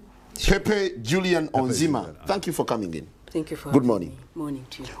Mr? Pepe Julian Onzima. Thank you for coming in. Thank you for Good morning. Morning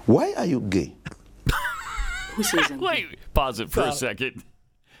to you. Why are you gay? Who says I'm Wait, pause it for a second.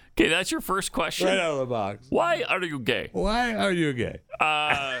 Okay, that's your first question. Right out of the box. Why are you gay? Why are you gay?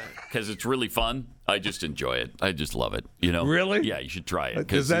 Because it's really fun. I just enjoy it. I just love it. Really? Yeah, you should try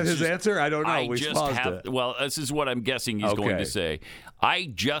it. Is that his answer? I don't know. Well, this is what I'm guessing he's going to say.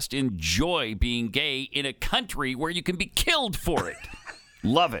 I just enjoy being gay in a country where you can be killed for it.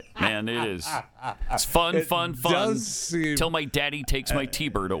 Love it, man. It is. It's fun. Till my daddy takes my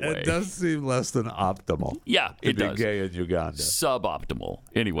T-bird away. It does seem less than optimal. Yeah, it does. To be gay in Uganda. Suboptimal.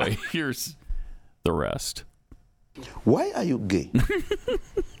 Anyway, here's the rest. Why are you gay?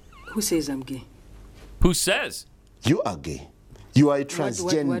 Who says I'm gay? Who says? You are gay. You are a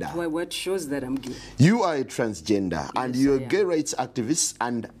transgender. What shows that I'm gay? You are a transgender, and you're a gay rights activist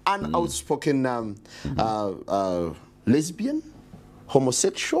and an outspoken lesbian,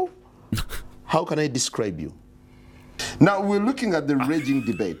 homosexual. How can I describe you? Now, we're looking at the raging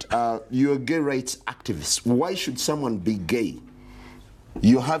debate. You're a gay rights activist. Why should someone be gay?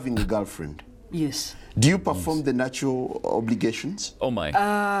 You're having a girlfriend. Yes. Do you perform the natural obligations? Oh, my.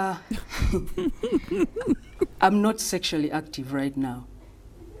 I'm not sexually active right now.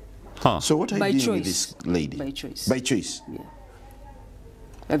 Huh. So what are By you doing choice. with this lady? By choice. By choice? Yeah.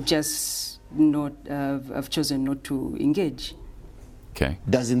 I've just not, I've chosen not to engage. Okay.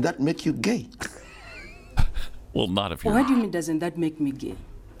 Doesn't that make you gay? Well, not if you're... What do you mean, doesn't that make me gay?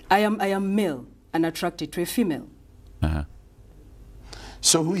 I am male and attracted to a female. Uh-huh.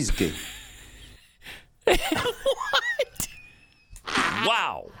 So who is gay? What?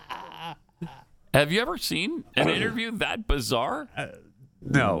 Wow. Have you ever seen an interview that bizarre?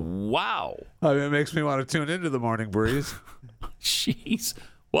 No. Wow. It makes me want to tune into the Morning Breeze. Jeez.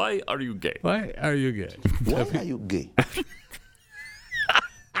 Why are you gay? Why are you gay? Why are you gay?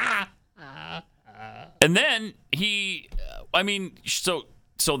 And then he, so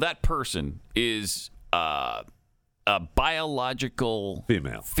that person is a biological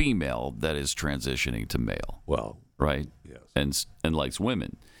female that is transitioning to male. Well, right? Yes. And likes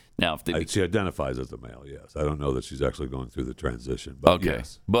women. Now, if she identifies as a male, yes. I don't know that she's actually going through the transition, but okay.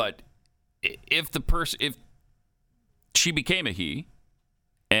 Yes. But if she became a he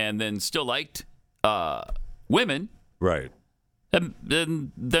and then still liked women, right?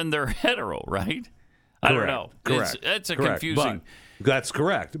 Then they're hetero, right? I don't know. Correct. It's a correct. confusing. But that's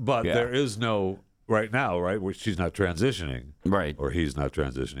correct. But there is no right now, right? Where she's not transitioning, right? Or he's not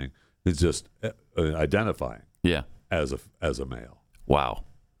transitioning. It's just identifying, as a male. Wow.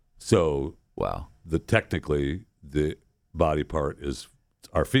 So wow. Technically the body part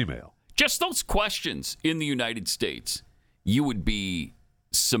are female. Just those questions in the United States, you would be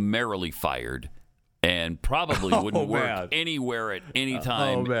summarily fired. And probably wouldn't work anywhere at any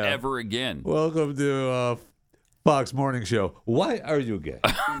time ever again. Welcome to Fox Morning Show. Why are you gay?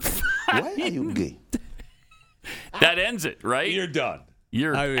 Why are you gay? That ends it, right? You're done.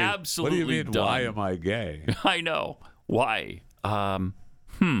 You're absolutely done. What do you mean, done. why am I gay? I know. Why? Let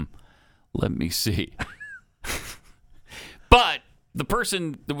me see. But the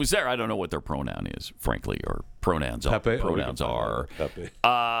person that was there, I don't know what their pronoun is, frankly, or pronouns are. Pepe? Pronouns are. Pepe.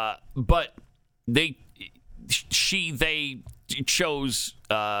 But they chose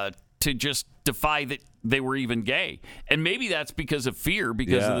to just defy that they were even gay, and maybe that's because of fear,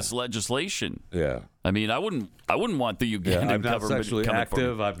 because of this legislation. Yeah, I mean, I wouldn't want the Ugandan government. I'm not sexually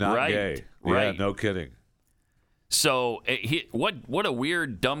active. I'm not gay. Right? Yeah, no kidding. So, what a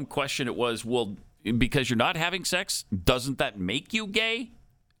weird, dumb question it was. Well, because you're not having sex, doesn't that make you gay?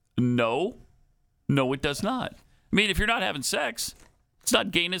 No, it does not. I mean, if you're not having sex, It's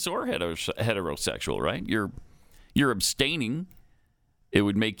not gayness or heterosexual, right? You're abstaining. It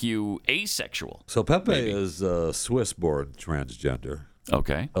would make you asexual. So Pepe is a Swiss-born transgender.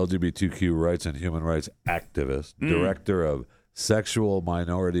 Okay. LGBTQ rights and human rights activist, director of Sexual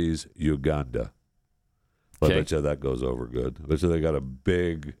Minorities Uganda. I bet you that goes over good. I bet you they got a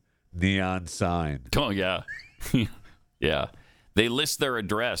big neon sign. Oh, yeah. Yeah. They list their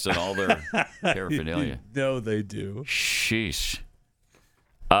address and all their paraphernalia. No, they do. Sheesh.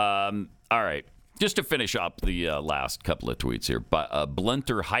 All right. Just to finish up the last couple of tweets here,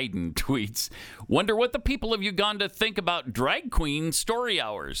 Blunter Hayden tweets, wonder what the people of Uganda think about drag queen story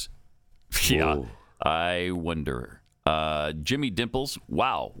hours. Yeah, Whoa. I wonder. Jimmy Dimples,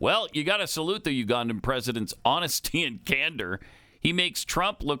 wow. Well, you got to salute the Ugandan president's honesty and candor. He makes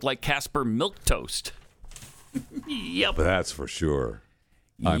Trump look like Casper Milquetoast. Yep. That's for sure.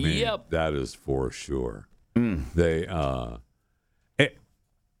 I mean, that is for sure. They,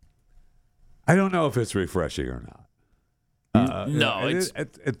 I don't know if it's refreshing or not. No,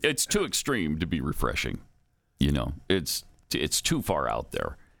 it's too extreme to be refreshing. You know, it's too far out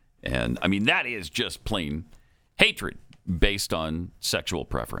there. And, I mean, that is just plain hatred based on sexual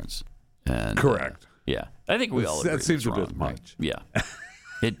preference. And, correct. Yeah. I think we all agree. That seems it's a wrong, bit right? much. Yeah.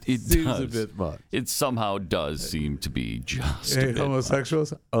 It seems does. a bit much. It somehow does seem to be just a bit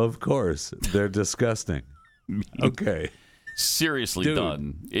homosexuals? Of course. They're disgusting. Okay. Seriously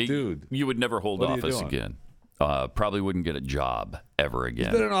done. Dude. You would never hold What are you office doing? again. Probably wouldn't get a job ever again.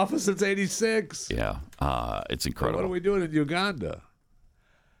 He's been in office since 86. Yeah. It's incredible. What are we doing in Uganda?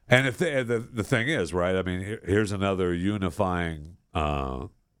 And if the thing is, right, I mean, here's another unifying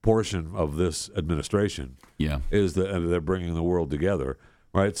portion of this administration. Yeah. Is that they're bringing the world together,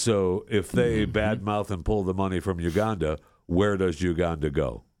 right? So if they badmouth and pull the money from Uganda, where does Uganda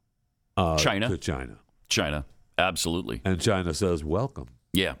go? China. To China. China. Absolutely. And China says, welcome.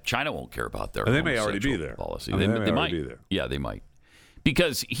 Yeah. China won't care about their And they may already be homosexual there. policy. I mean, they may might already be there. Yeah, they might.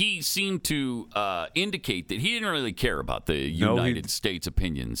 Because he seemed to indicate that he didn't really care about the United States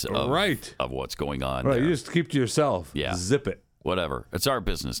opinions of what's going on Right, there. you just keep to yourself. Yeah. Zip it. Whatever. It's our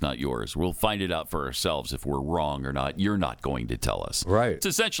business, not yours. We'll find it out for ourselves if we're wrong or not. You're not going to tell us. Right. It's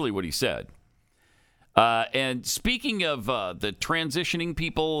essentially what he said. And speaking of the transitioning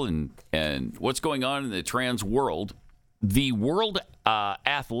people and what's going on in the trans world, the World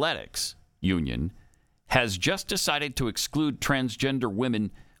Athletics Union has just decided to exclude transgender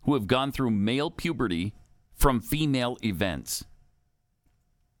women who have gone through male puberty from female events.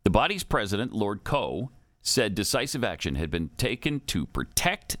 The body's president, Lord Coe, said decisive action had been taken to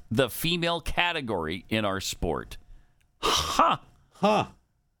protect the female category in our sport.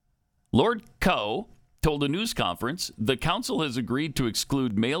 Lord Coe told a news conference the council has agreed to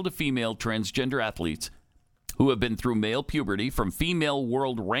exclude male to female transgender athletes who have been through male puberty from female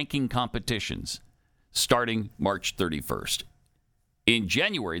world ranking competitions starting March 31st. In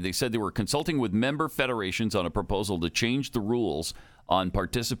January, they said they were consulting with member federations on a proposal to change the rules on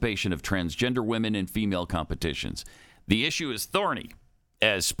participation of transgender women in female competitions. The issue is thorny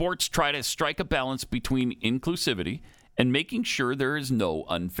as sports try to strike a balance between inclusivity and making sure there is no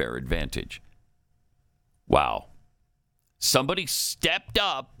unfair advantage. Wow. Somebody stepped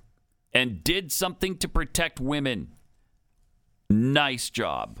up and did something to protect women. Nice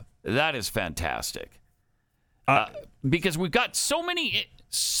job. That is fantastic. Because we've got so many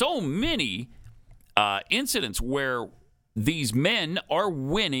incidents where these men are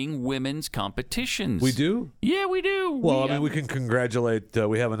winning women's competitions. We do? Yeah, we do. Well, I mean, we can congratulate,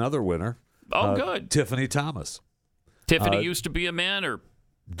 we have another winner. Oh, good. Tiffany Thomas. Tiffany used to be a man or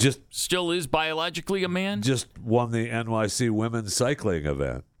still is biologically a man? Just won the NYC women's cycling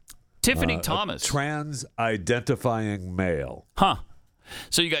event. Tiffany Thomas. Trans-identifying male. Huh.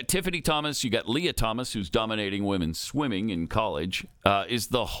 So you got Tiffany Thomas, you got Leah Thomas, who's dominating women's swimming in college. Is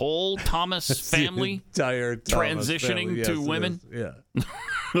the whole Thomas family entire Thomas transitioning family. to Yes, women? Yeah.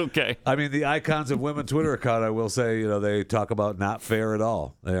 Okay. I mean, the Icons of Women Twitter account, I will say, they talk about not fair at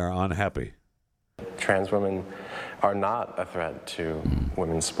all. They are unhappy. Trans women are not a threat to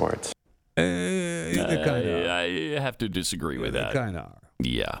women's sports. They kind of are. I have to disagree with that. They kind of are.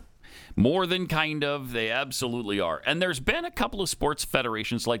 Yeah. More than kind of. They absolutely are. And there's been a couple of sports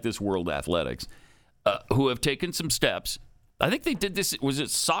federations like this World Athletics who have taken some steps. I think they did this. Was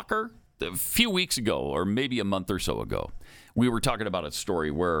it soccer? A few weeks ago, or maybe a month or so ago, we were talking about a story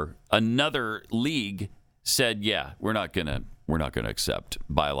where another league said, yeah, we're not going to accept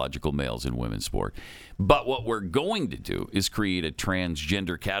biological males in women's sport. But what we're going to do is create a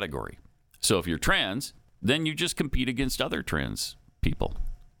transgender category. So if you're trans, then you just compete against other trans people.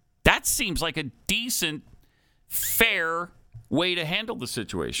 That seems like a decent, fair way to handle the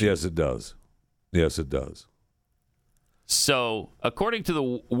situation. Yes, it does. Yes, it does. So, according to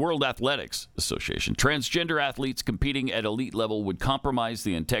the World Athletics Association, transgender athletes competing at elite level would compromise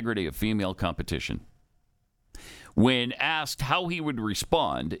the integrity of female competition. When asked how he would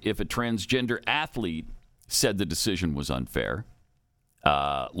respond if a transgender athlete said the decision was unfair,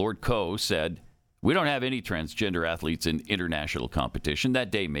 Lord Coe said, "We don't have any transgender athletes in international competition.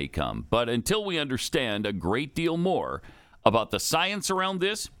 That day may come. But until we understand a great deal more about the science around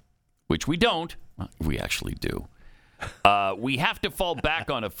this, which we don't, we actually do, we have to fall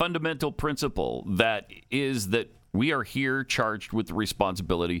back on a fundamental principle that is that we are here charged with the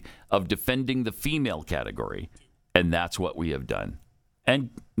responsibility of defending the female category, and that's what we have done." And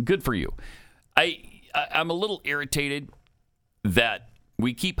good for you. I'm a little irritated that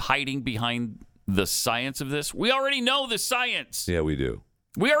we keep hiding behind the science of this. We already know the science. Yeah, we do.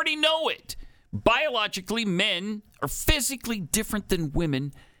 We already know it. Biologically, men are physically different than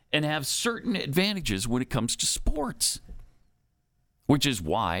women and have certain advantages when it comes to sports, which is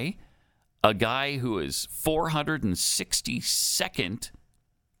why a guy who is 462nd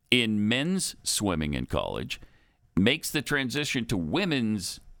in men's swimming in college makes the transition to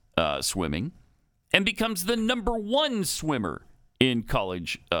women's swimming and becomes the number one swimmer in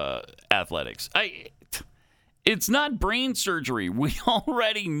college athletics. It's not brain surgery. We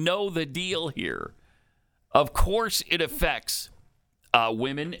already know the deal here. Of course it affects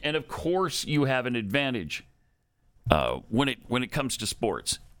women, and of course you have an advantage when it comes to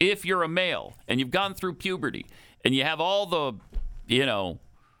sports. If you're a male and you've gone through puberty and you have all the,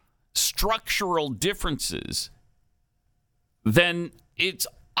 structural differences, then it's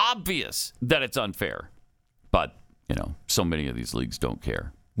obvious that it's unfair. But, so many of these leagues don't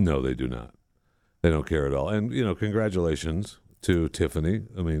care. No, they do not. They don't care at all. And, congratulations to Tiffany,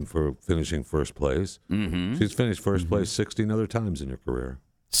 for finishing first place. Mm-hmm. She's finished first place 16 other times in her career.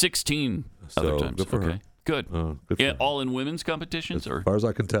 16 other times. Good for her. Good. Good for her. All in women's competitions? As far as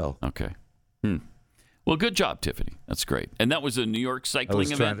I can tell. Okay. Well, good job, Tiffany. That's great. And that was a New York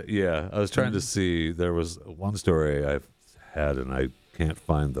cycling event? I was trying to see. There was one story I've had, and I can't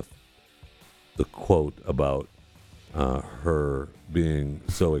find the quote about her being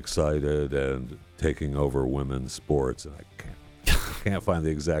so excited and taking over women's sports, and I can't find the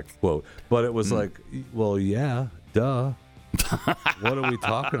exact quote, but it was like, well, yeah, duh. What are we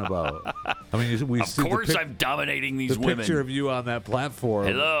talking about? We see. Of course, I'm dominating these women. The picture of you on that platform.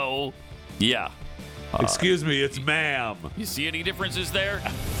 Hello. Yeah. Excuse me, it's ma'am. You see any differences there?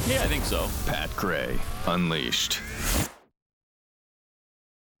 Yeah, I think so. Pat Gray Unleashed.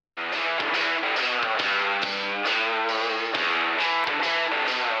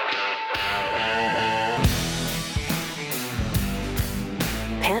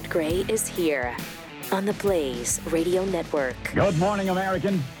 Pat Gray is here on the Blaze Radio Network. Good morning,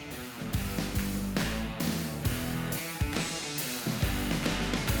 American.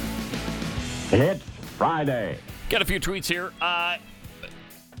 It's Friday. Got a few tweets here.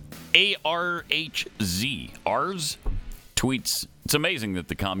 ARHZ, Ars, tweets, "It's amazing that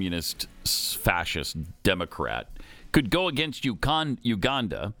the communist fascist Democrat could go against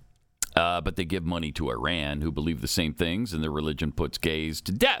Uganda, but they give money to Iran, who believe the same things, and their religion puts gays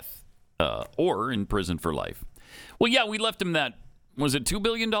to death or in prison for life." Well, yeah, we left him that, was it $2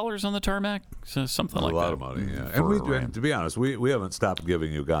 billion on the tarmac? So something like that. A lot of money, yeah. And to be honest, we haven't stopped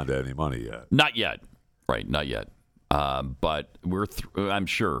giving Uganda any money yet. Not yet. Right, not yet. But I'm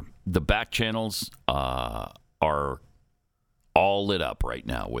sure the back channels are all lit up right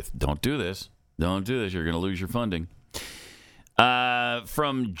now with, don't do this, you're going to lose your funding.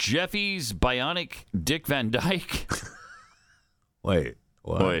 From Jeffy's Bionic Dick Van Dyke. Wait,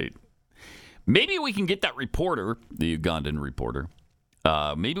 what? Wait. Maybe we can get that reporter, the Ugandan reporter,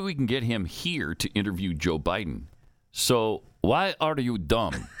 maybe we can get him here to interview Joe Biden. So, why are you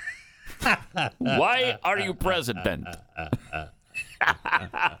dumb? Why are you president?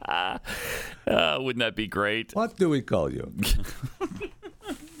 Wouldn't that be great? What do we call you?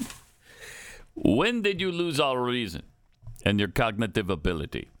 When did you lose all reason and your cognitive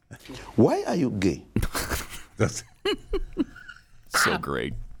ability? Why are you gay? So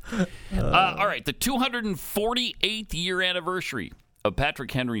great. All right, the 248th year anniversary of Patrick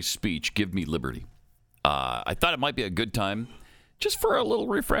Henry's speech, Give Me Liberty. I thought it might be a good time just for a little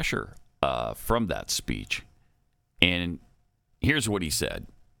refresher from that speech. And here's what he said.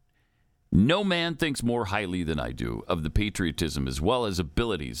 "No man thinks more highly than I do of the patriotism as well as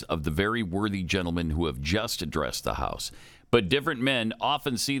abilities of the very worthy gentlemen who have just addressed the House. But different men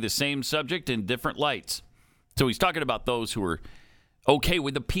often see the same subject in different lights." So he's talking about those who are okay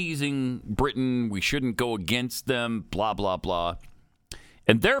with appeasing Britain. We shouldn't go against them, blah, blah, blah.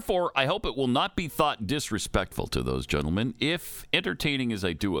 And therefore, I hope it will not be thought disrespectful to those gentlemen if, entertaining as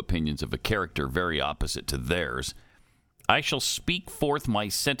I do opinions of a character very opposite to theirs, I shall speak forth my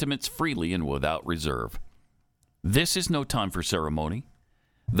sentiments freely and without reserve. This is no time for ceremony.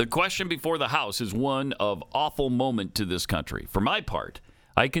 The question before the House is one of awful moment to this country. For my part,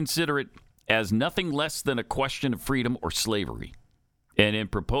 I consider it as nothing less than a question of freedom or slavery. And in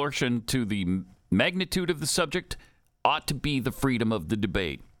proportion to the magnitude of the subject, ought to be the freedom of the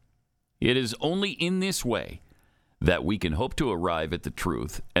debate. It is only in this way that we can hope to arrive at the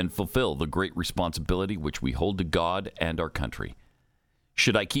truth and fulfill the great responsibility which we hold to God and our country.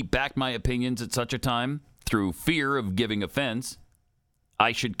 Should I keep back my opinions at such a time, through fear of giving offense,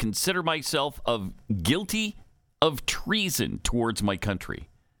 I should consider myself guilty of treason towards my country,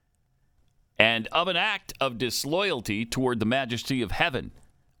 and of an act of disloyalty toward the majesty of heaven,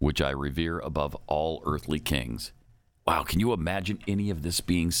 which I revere above all earthly kings. Wow, can you imagine any of this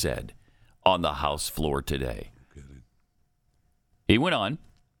being said on the House floor today? He went on,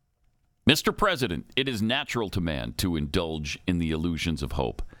 Mr. President, it is natural to man to indulge in the illusions of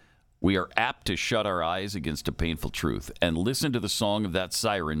hope. We are apt to shut our eyes against a painful truth and listen to the song of that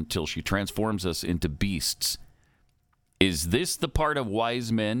siren till she transforms us into beasts. Is this the part of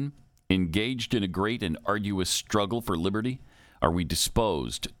wise men engaged in a great and arduous struggle for liberty? Are we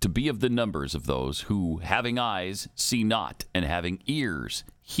disposed to be of the numbers of those who, having eyes, see not, and having ears,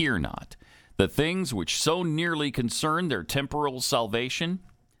 hear not, the things which so nearly concern their temporal salvation?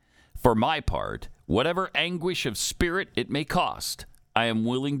 For my part, whatever anguish of spirit it may cost, I am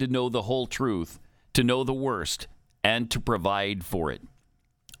willing to know the whole truth, to know the worst, and to provide for it.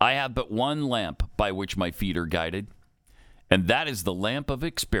 I have but one lamp by which my feet are guided, and that is the lamp of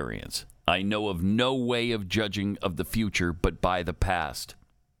experience. I know of no way of judging of the future but by the past.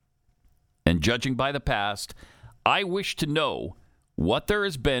 And judging by the past, I wish to know what there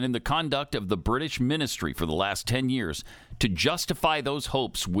has been in the conduct of the British ministry for the last 10 years to justify those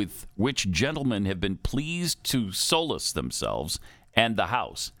hopes with which gentlemen have been pleased to solace themselves and the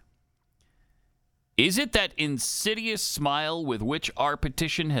House. Is it that insidious smile with which our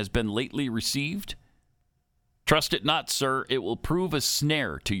petition has been lately received? Trust it not, sir. It will prove a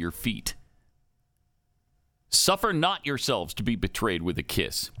snare to your feet. Suffer not yourselves to be betrayed with a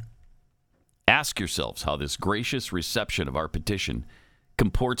kiss. Ask yourselves how this gracious reception of our petition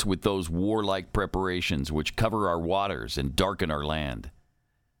comports with those warlike preparations which cover our waters and darken our land.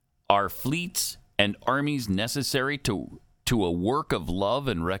 Are fleets and armies necessary to a work of love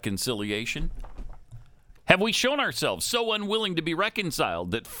and reconciliation? Have we shown ourselves so unwilling to be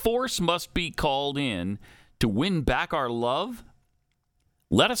reconciled that force must be called in to win back our love?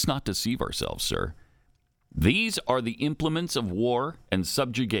 Let us not deceive ourselves, sir. These are the implements of war and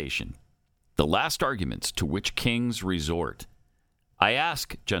subjugation, the last arguments to which kings resort. I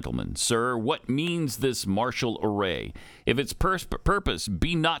ask, gentlemen, sir, what means this martial array, if its purpose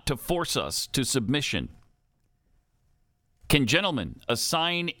be not to force us to submission? Can gentlemen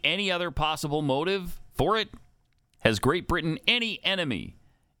assign any other possible motive for it? Has Great Britain any enemy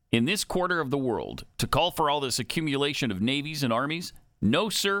in this quarter of the world to call for all this accumulation of navies and armies? No,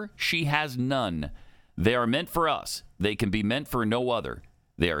 sir, she has none. They are meant for us. They can be meant for no other.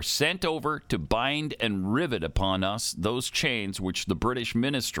 They are sent over to bind and rivet upon us those chains which the British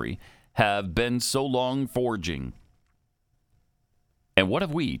ministry have been so long forging. And what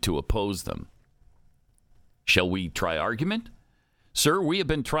have we to oppose them? Shall we try argument? Sir, we have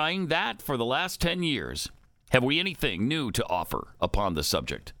been trying that for the last 10 years. Have we anything new to offer upon the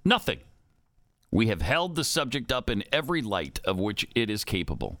subject? Nothing. We have held the subject up in every light of which it is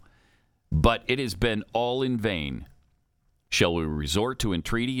capable, but it has been all in vain. Shall we resort to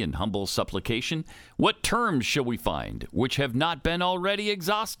entreaty and humble supplication? What terms shall we find which have not been already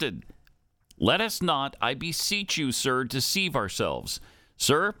exhausted? Let us not, I beseech you, sir, deceive ourselves.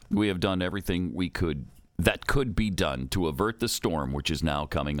 Sir, we have done everything that could be done to avert the storm which is now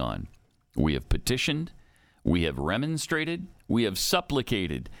coming on. We have petitioned, we have remonstrated, we have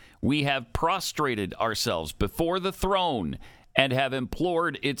supplicated, we have prostrated ourselves before the throne, and have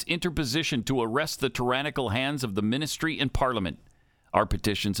implored its interposition to arrest the tyrannical hands of the ministry and parliament. Our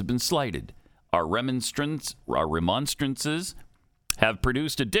petitions have been slighted. Our remonstrances have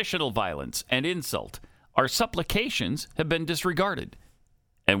produced additional violence and insult. Our supplications have been disregarded,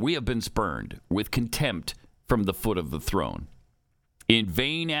 and we have been spurned with contempt from the foot of the throne. In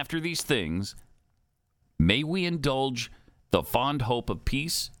vain after these things, may we indulge the fond hope of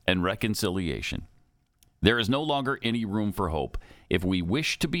peace and reconciliation. There is no longer any room for hope. If we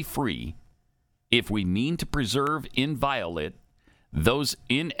wish to be free, if we mean to preserve inviolate those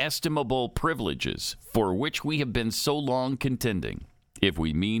inestimable privileges for which we have been so long contending, if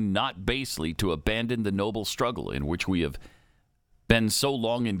we mean not basely to abandon the noble struggle in which we have been so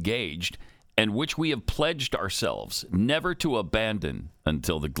long engaged, and which we have pledged ourselves never to abandon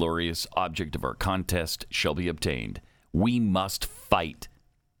until the glorious object of our contest shall be obtained. We must fight.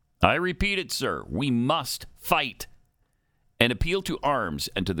 I repeat it, sir, we must fight. An appeal to arms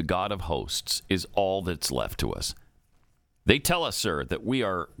and to the God of hosts is all that's left to us. They tell us, sir, that we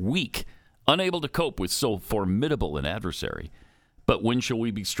are weak, unable to cope with so formidable an adversary. But when shall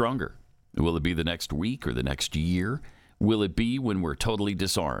we be stronger? Will it be the next week or the next year? Will it be when we're totally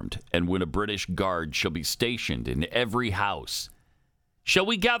disarmed and when a British guard shall be stationed in every house? Shall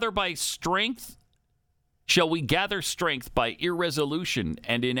we gather by strength? Shall we gather strength by irresolution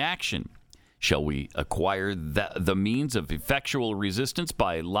and inaction? Shall we acquire the means of effectual resistance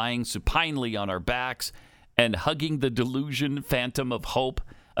by lying supinely on our backs and hugging the delusion phantom of hope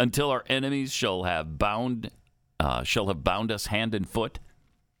until our enemies shall have bound us hand and foot?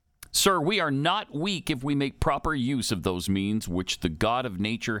 Sir, we are not weak if we make proper use of those means which the God of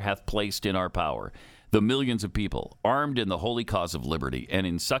nature hath placed in our power. The millions of people, armed in the holy cause of liberty, and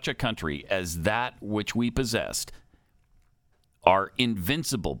in such a country as that which we possessed, are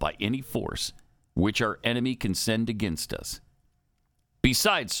invincible by any force which our enemy can send against us.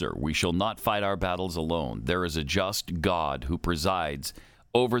 Besides, sir, we shall not fight our battles alone. There is a just God who presides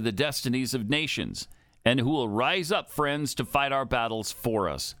over the destinies of nations, and who will rise up, friends, to fight our battles for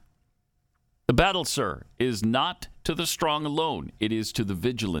us. The battle, sir, is not to the strong alone. It is to the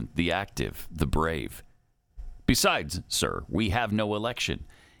vigilant, the active, the brave. Besides, sir, we have no election.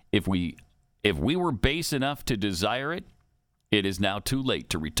 If we were base enough to desire it, it is now too late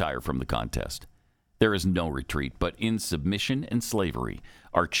to retire from the contest. There is no retreat, but in submission and slavery.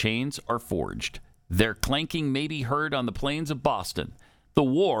 Our chains are forged. Their clanking may be heard on the plains of Boston. The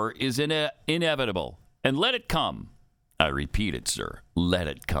war is inevitable, and let it come. I repeat it, sir, let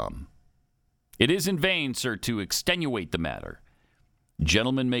it come. It is in vain, sir, to extenuate the matter.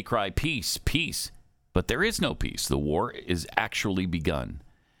 Gentlemen may cry, peace, peace, but there is no peace. The war is actually begun.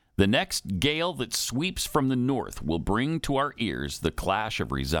 The next gale that sweeps from the north will bring to our ears the clash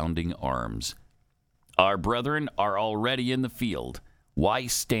of resounding arms. Our brethren are already in the field. Why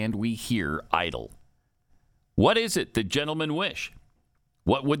stand we here idle? What is it that gentlemen wish?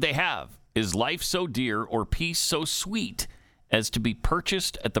 What would they have? Is life so dear or peace so sweet as to be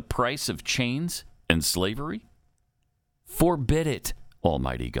purchased at the price of chains and slavery? Forbid it,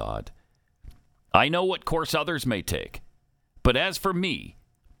 Almighty God. I know what course others may take, but as for me,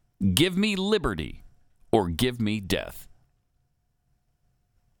 give me liberty or give me death.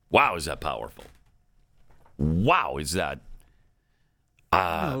 Wow, is that powerful? Wow, is that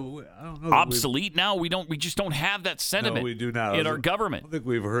obsolete now? We just don't have that sentiment. No, we do not. In our government. I don't think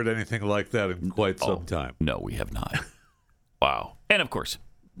we've heard anything like that in quite some time. No, we have not. Wow. And of course,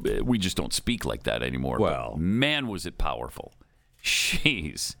 we just don't speak like that anymore. Well, man, was it powerful.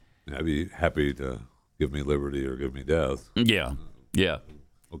 Jeez. I'd be happy to give me liberty or give me death. Yeah. Yeah.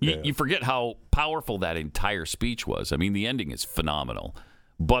 Okay. You forget how powerful that entire speech was. I mean, the ending is phenomenal,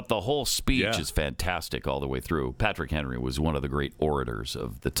 but the whole speech is fantastic all the way through. Patrick Henry was one of the great orators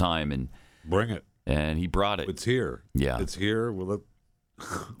of the time, and bring it. And he brought it. It's here. Yeah, it's here.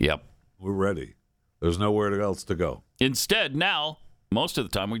 Yep, we're ready. There's nowhere else to go. Instead, now most of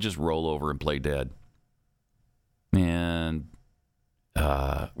the time we just roll over and play dead, and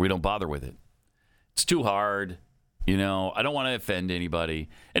we don't bother with it. It's too hard. I don't want to offend anybody.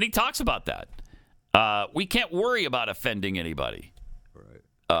 And he talks about that. We can't worry about offending anybody. Right.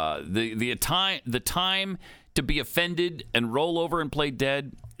 The time to be offended and roll over and play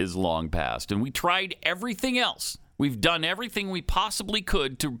dead is long past. And we tried everything else. We've done everything we possibly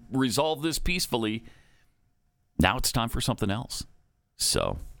could to resolve this peacefully. Now it's time for something else.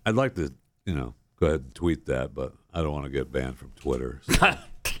 So I'd like to, go ahead and tweet that, but I don't want to get banned from Twitter. So,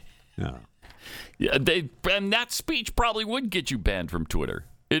 yeah. Yeah, and that speech probably would get you banned from Twitter.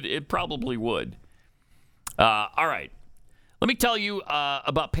 It probably would. All right. Let me tell you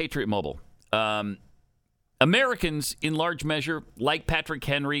about Patriot Mobile. Americans, in large measure, like Patrick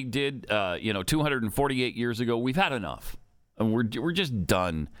Henry did, 248 years ago, we've had enough. And we're just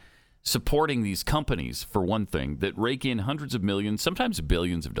done supporting these companies, for one thing, that rake in hundreds of millions, sometimes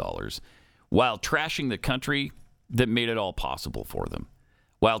billions of dollars, while trashing the country that made it all possible for them,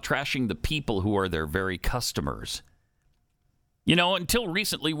 while trashing the people who are their very customers. Until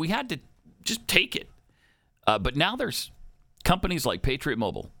recently, we had to just take it. But now there's companies like Patriot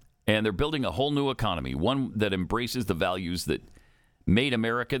Mobile, and they're building a whole new economy, one that embraces the values that made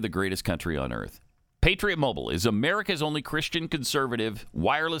America the greatest country on earth. Patriot Mobile is America's only Christian conservative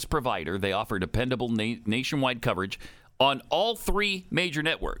wireless provider. They offer dependable nationwide coverage on all 3 major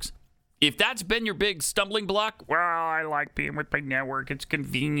networks. If that's been your big stumbling block, Well, I like being with my network. It's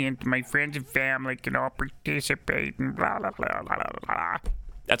convenient. My friends and family can all participate and blah, blah, blah, blah, blah, blah.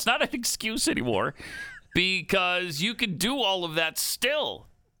 that's not an excuse anymore, because you can do all of that still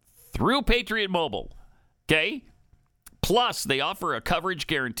through Patriot Mobile. Okay? Plus, they offer a coverage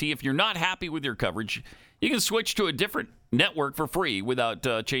guarantee. If you're not happy with your coverage, you can switch to a different network for free without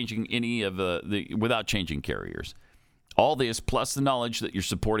changing without changing carriers. All this, plus the knowledge that you're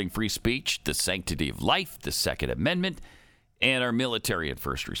supporting free speech, the sanctity of life, the Second Amendment, and our military and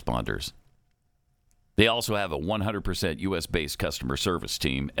first responders. They also have a 100% U.S.-based customer service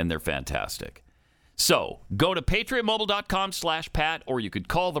team, and they're fantastic. So, go to patriotmobile.com/Pat, or you could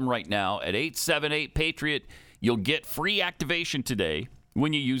call them right now at 878-PATRIOT. You'll get free activation today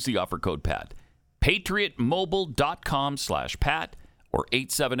when you use the offer code PAT. patriotmobile.com/Pat or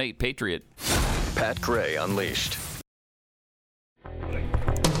 878-PATRIOT. Pat Gray Unleashed.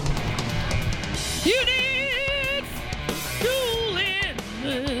 You did fooling,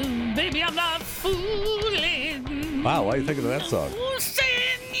 baby, I'm not fooling. Wow, why are you thinking of that song?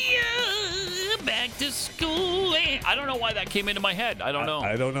 Send you back to school. I don't know why that came into my head. I don't know.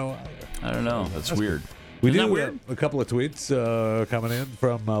 I don't know. That's weird. We Isn't do that weird? a couple of tweets coming in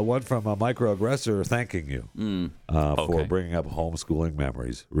from one from a microaggressor thanking you for bringing up homeschooling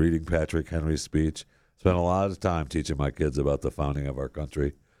memories, reading Patrick Henry's speech. Spent a lot of time teaching my kids about the founding of our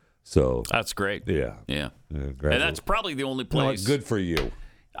country. So That's great. Yeah. And that's probably the only place. Good for you.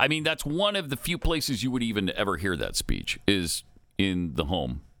 I mean, that's one of the few places you would even ever hear that speech is in the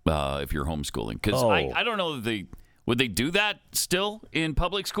home if you're homeschooling. Because I don't know that would they do that still in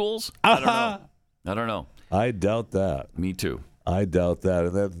public schools? I don't know. I doubt that. Me too. I doubt that.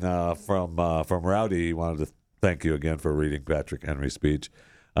 And then from Rowdy, he wanted to thank you again for reading Patrick Henry's speech.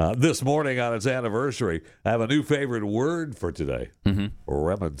 This morning on its anniversary, I have a new favorite word for today.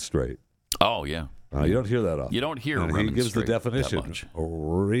 Remonstrate. Oh, yeah. You don't hear that often. You don't hear and remonstrate. He gives the definition.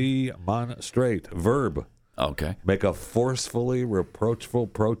 Remonstrate. Verb. Okay. Make a forcefully reproachful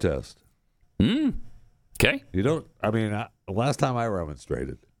protest. Okay. You don't, last time I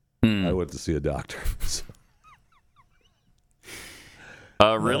remonstrated, I went to see a doctor.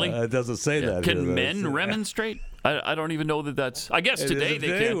 Really? It doesn't say that. Can men remonstrate? I don't even know that that's. I guess today they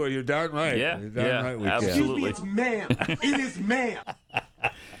can. Well, you're darn right. Yeah, you're darn right we absolutely. It's ma'am. It is ma'am.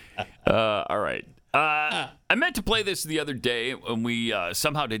 All right. I meant to play this the other day, and we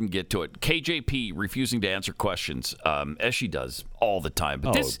somehow didn't get to it. KJP refusing to answer questions, as she does all the time.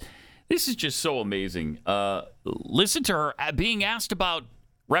 But this is just so amazing. Listen to her being asked about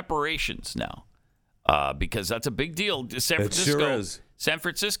reparations now, because that's a big deal. It sure is. San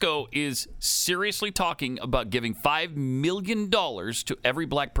Francisco is seriously talking about giving $5 million to every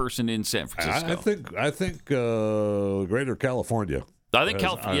black person in San Francisco. I think Greater California. I think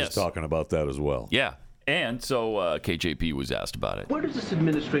California. Yes, talking about that as well. Yeah, and so KJP was asked about it. Where does this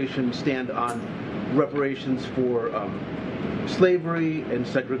administration stand on reparations for slavery and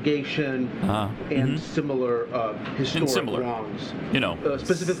segregation and similar historic wrongs,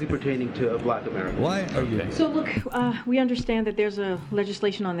 specifically pertaining to Black Americans? Why are you? So look, we understand that there's a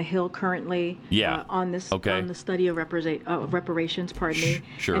legislation on the Hill currently on this on the study of reparations. Pardon me.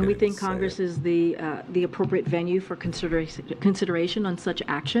 Sure. And we think Congress is the appropriate venue for consideration on such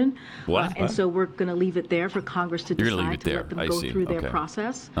action. What? And so we're going to leave it there for Congress to decide to let them go through their Okay.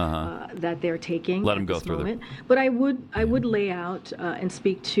 process that they're taking. Let them go this through moment. But I would lay out and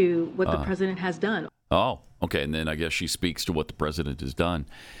speak to what the president has done. Oh, okay. And then I guess she speaks to what the president has done.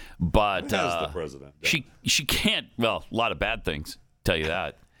 But What has the president done? she can't. Well, a lot of bad things. Tell you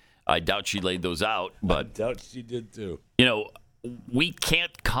that. I doubt she laid those out. But I doubt she did too. We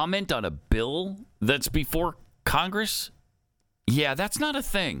can't comment on a bill that's before Congress. Yeah, that's not a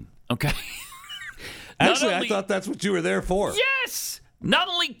thing. Okay. Actually, I thought that's what you were there for. Yes. Not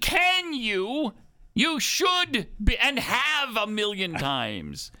only can you should be, and have 1,000,000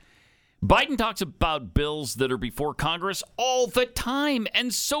 times. Biden talks about bills that are before Congress all the time,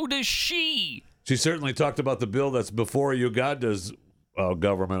 and so does she. She certainly talked about the bill that's before Uganda's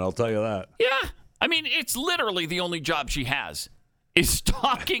government, I'll tell you that. Yeah. I mean, it's literally the only job she has, is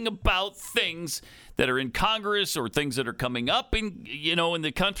talking about things that are in Congress or things that are coming up in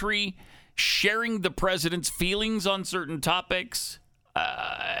the country, sharing the president's feelings on certain topics.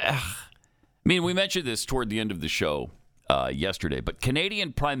 We mentioned this toward the end of the show yesterday, but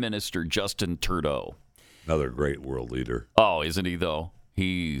Canadian Prime Minister Justin Trudeau. Another great world leader. Oh, isn't he, though?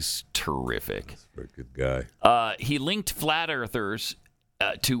 He's terrific. He's a very good guy. He linked flat earthers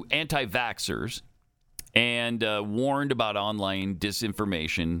to anti-vaxxers and warned about online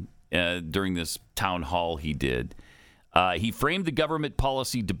disinformation during this town hall he did. He framed the government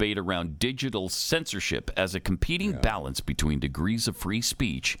policy debate around digital censorship as a competing balance between degrees of free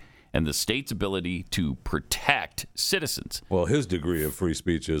speech and the state's ability to protect citizens. Well, his degree of free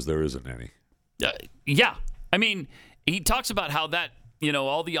speech is there isn't any. Yeah. I mean, he talks about how that,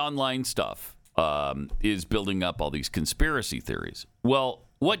 all the online stuff is building up all these conspiracy theories. Well,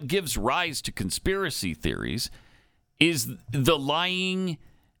 what gives rise to conspiracy theories is the lying,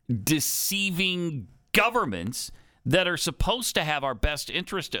 deceiving governments that are supposed to have our best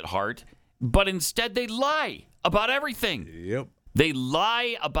interest at heart, but instead they lie about everything. Yep. They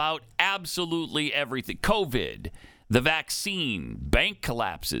lie about absolutely everything. COVID, the vaccine, bank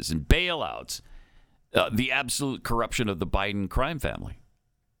collapses and bailouts, the absolute corruption of the Biden crime family.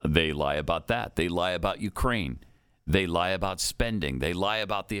 They lie about that. They lie about Ukraine. They lie about spending. They lie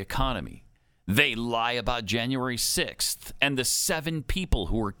about the economy. They lie about January 6th and the 7 people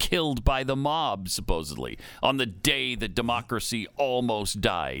who were killed by the mob, supposedly, on the day that democracy almost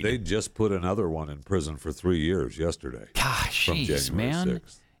died. They just put another one in prison for 3 years yesterday. Gosh, from geez, January man.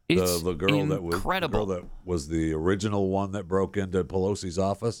 6th. It's the girl incredible. that was the original one that broke into Pelosi's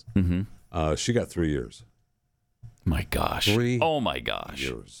office, she got 3 years. My gosh. 3 Oh, my gosh.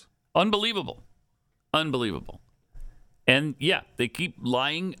 years. Unbelievable. And yeah, they keep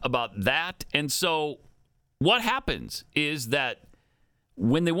lying about that. And so what happens is that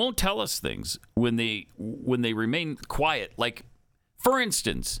when they won't tell us things, when they remain quiet, like, for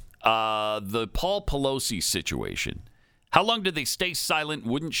instance, the Paul Pelosi situation, how long did they stay silent,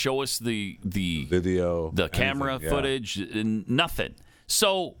 wouldn't show us the video, the camera footage, and nothing.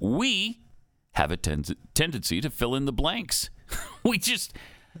 So we have a tendency to fill in the blanks. We just...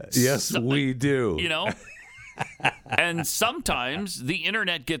 Yes, we do. And sometimes the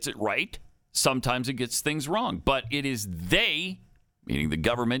internet gets it right. Sometimes it gets things wrong. But it is they, meaning the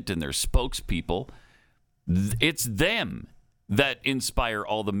government and their spokespeople, it's them that inspire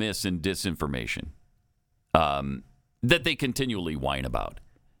all the mis and disinformation that they continually whine about.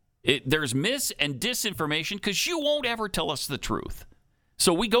 There's mis and disinformation because you won't ever tell us the truth.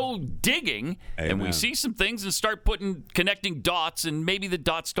 So we go digging, and we see some things and start connecting dots, and maybe the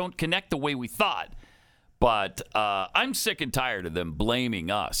dots don't connect the way we thought. But I'm sick and tired of them blaming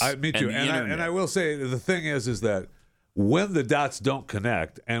us. Me too. And I will say, the thing is that when the dots don't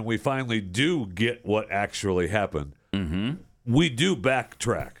connect and we finally do get what actually happened, we do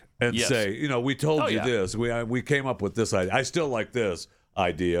backtrack and say, we told you this. We came up with this idea. I still like this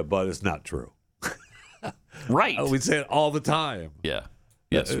idea, but it's not true. Right. We say it all the time. Yeah.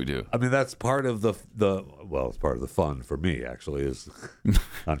 Yes, we do. I mean, that's part of it's part of the fun for me, actually, is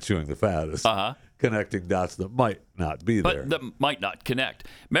on Chewing the Fat, is connecting dots that might not be there. But that might not connect.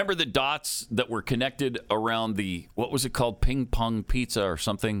 Remember the dots that were connected around what was it called, Ping Pong Pizza or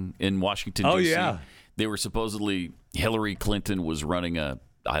something in Washington, D.C.? Oh, yeah. They were supposedly, Hillary Clinton was running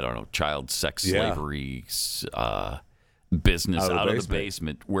child sex slavery business out of the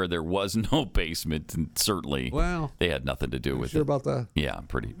basement where there was no basement, and certainly they had nothing to do with it. Sure about that? Yeah,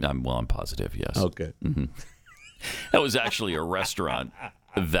 I'm positive, yes. Okay. That was actually a restaurant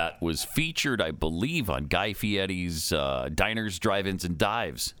that was featured, I believe, on Guy Fieri's Diners, Drive-Ins, and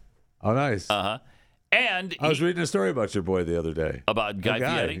Dives. Oh, nice. And I was reading a story about your boy the other day. About Guy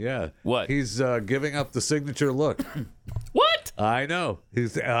Fieri? Yeah. What? He's giving up the signature look. What? I know.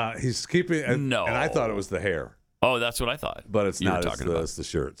 He's keeping... No. And I thought it was the hair. Oh, that's what I thought. But it's not. It's the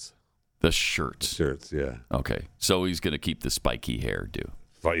shirts. The shirts. The shirts, yeah. Okay. So he's going to keep the spiky hairdo.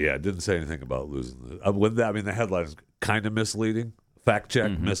 But yeah, it didn't say anything about losing the... the headline is kind of misleading. Fact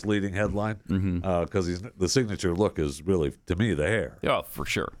check, misleading headline. Because the signature look is really, to me, the hair. Yeah, for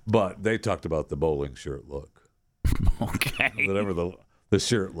sure. But they talked about the bowling shirt look. Okay. Whatever the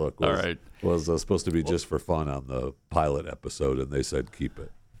shirt look was, all right. was supposed to be just for fun on the pilot episode, and they said keep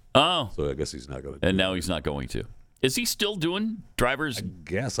it. Oh. So I guess he's not going to. And now he's not going to. Is he still doing drivers? I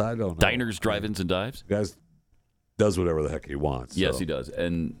guess I don't know. Diners, drive-ins, and dives? Guys does whatever the heck he wants. Yes, so. he does.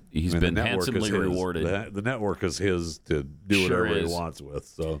 And he's been handsomely rewarded. The network is his to do whatever he wants with.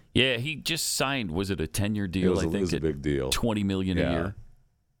 So yeah, he just signed, was it a 10-year deal? I think it was a big deal. $20 million a year.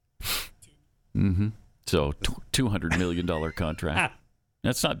 So $200 million contract.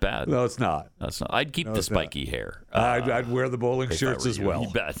 That's not bad. No, it's not. That's not. I'd keep the spiky hair. I'd wear the bowling shirts as well.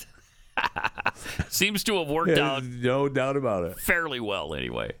 You bet. Seems to have worked out. No doubt about it. Fairly well,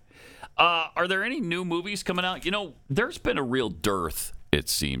 anyway. Are there any new movies coming out? There's been a real dearth, it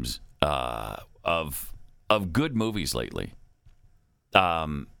seems, of good movies lately.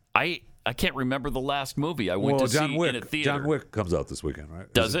 I I can't remember the last movie I went to see in a theater. John Wick comes out this weekend,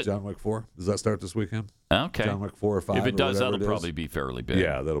 right? Does it? John Wick 4? Does that start this weekend? Okay. John Wick 4 or 5. If it does, that'll it probably be fairly big.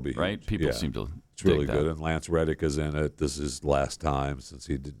 Yeah, that'll be right. Huge. People seem to. It's really that. good, and Lance Reddick is in it. This is last time since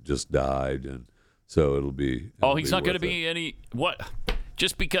he just died, and so it'll be. He's not going to be any what?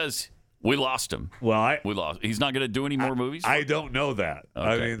 Just because we lost him. Well, we lost. He's not going to do any more movies. I don't know that. Okay,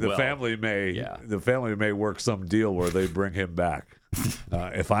 I mean, the family may. Yeah. The family may work some deal where they bring him back.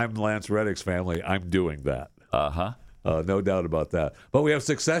 If I'm Lance Reddick's family, I'm doing that. No doubt about that. But we have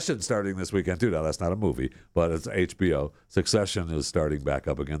Succession starting this weekend, too. Now, that's not a movie, but it's HBO. Succession is starting back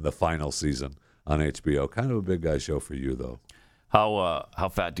up again, the final season on HBO. Kind of a big guy show for you, though. How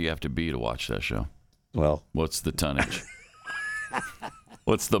fat do you have to be to watch that show? Well, what's the tonnage?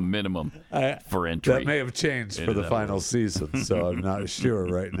 What's the minimum for entry? That may have changed for the final season, so I'm not sure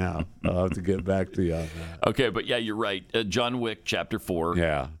right now. I'll have to get back to you on that. Okay, but yeah, you're right. John Wick, Chapter 4.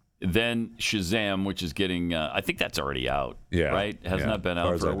 Yeah. Then Shazam, which is getting, I think that's already out. Yeah. Right? Hasn't that been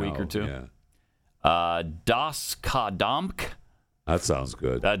out for a week or two? Yeah. Das Kadamk. That sounds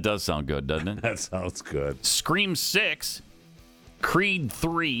good. That does sound good, doesn't it? That sounds good. Scream 6. Creed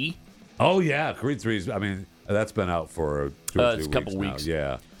 3. Oh, yeah. Creed 3. I mean, that's been out for 2 or 3 a couple weeks. Now.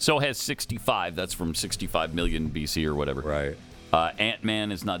 Yeah. So has 65. That's from 65 million BC or whatever. Right.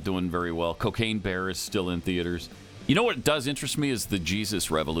 Ant-Man is not doing very well. Cocaine Bear is still in theaters. You know what does interest me is the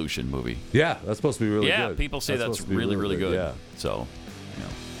Jesus Revolution movie. Yeah, that's supposed to be really good. Yeah, people say that's really, really good. Yeah. So,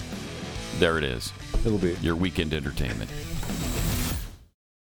 there it is. It'll be your weekend entertainment.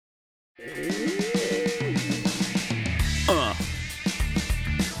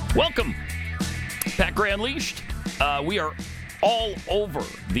 Welcome, Pat Gray Unleashed. We are all over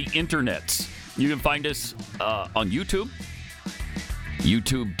the internets. You can find us on YouTube,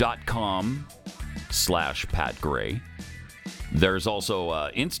 youtube.com/Pat Gray. There's also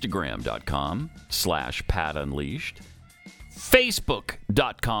Instagram.com/Pat Unleashed,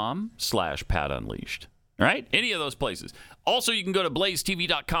 Facebook.com/Pat Unleashed. All right? Any of those places. Also, you can go to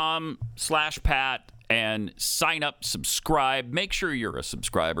blazetv.com/Pat and sign up, subscribe. Make sure you're a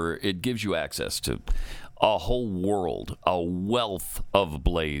subscriber. It gives you access to a whole world, a wealth of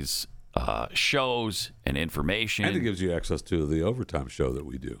Blaze shows and information. And it gives you access to the overtime show that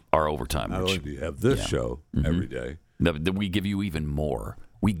we do. Our overtime. Not only do you have this show every day. We give you even more.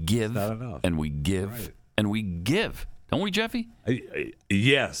 We give and we give and we give. Don't we, Jeffy?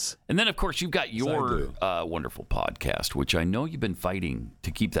 Yes. And then, of course, you've got your wonderful podcast, which I know you've been fighting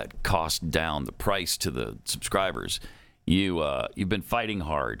to keep that cost down, the price to the subscribers. You've been fighting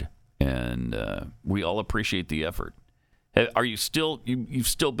hard, and we all appreciate the effort. Are you still? You've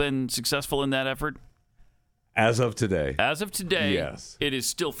still been successful in that effort? As of today. As of today, yes. It is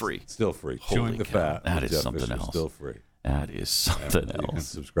still free. Still free. Holy Chewing the cow. Fat. That is Jeff something Fisher, else. Still free. That is something else. You can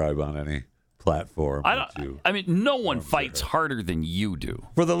subscribe on any platform. I mean, no one fights harder than you do.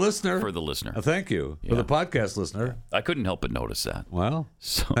 For the listener. For the listener. Thank you. For the podcast listener. I couldn't help but notice that. Well,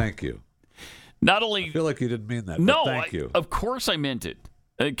 thank you. Not only... I feel like you didn't mean that, no, but thank you. Of course I meant it.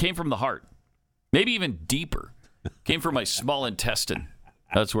 It came from the heart. Maybe even deeper. It came from my small intestine.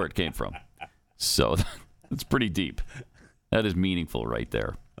 That's where it came from. So it's pretty deep. That is meaningful right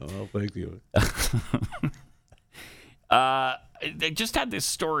there. Oh, thank you. They just had this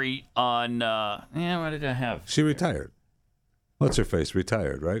story on, what did I have? She retired. What's her face?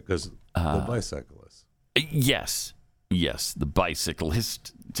 Retired, right? Because the bicyclist. Yes, the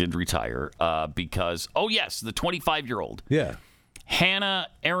bicyclist did retire because, the 25-year-old. Yeah. Hannah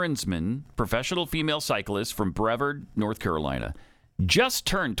Ahrensman, professional female cyclist from Brevard, North Carolina, just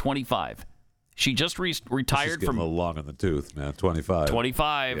turned 25. She just retired from... a little long in the tooth, man. 25.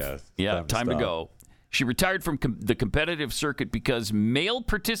 25. Yeah, time to go. She retired from the competitive circuit because male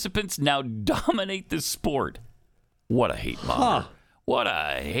participants now dominate the sport. What a hate monger. What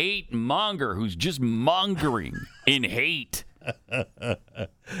a hate monger who's just mongering in hate.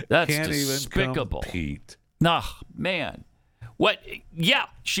 That's Can't despicable. Even compete. Nah, man. What? Yeah,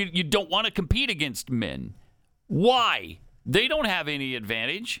 you don't want to compete against men. Why? They don't have any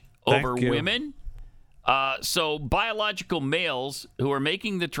advantage over women. So biological males who are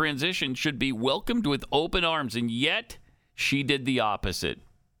making the transition should be welcomed with open arms, and yet she did the opposite.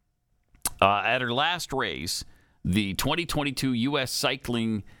 At her last race, the 2022 U.S.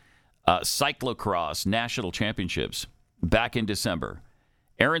 Cycling Cyclocross National Championships back in December,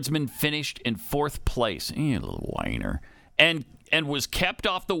 Ahrensman finished in 4th place, little whiner, and was kept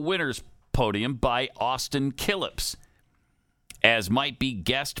off the winner's podium by Austin Killips. As might be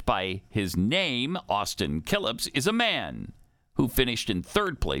guessed by his name, Austin Killips is a man who finished in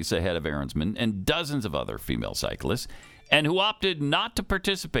third place ahead of Aaronsman and dozens of other female cyclists, and who opted not to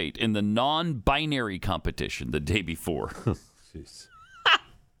participate in the non-binary competition the day before. Jeez.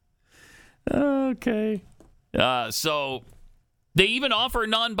 Okay. So they even offer a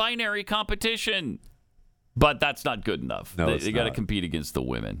non-binary competition, but that's not good enough. No, they got to compete against the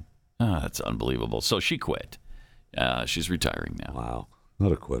women. That's unbelievable. So she quit. She's retiring now. Wow.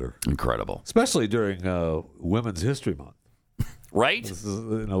 What a quitter. Incredible. Especially during Women's History Month. Right? This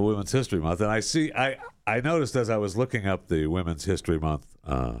is Women's History Month. And I noticed as I was looking up the Women's History Month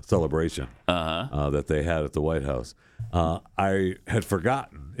celebration that they had at the White House, I had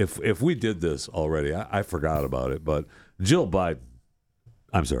forgotten. If we did this already, I forgot about it. But Dr. Jill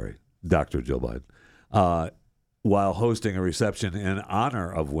Biden, while hosting a reception in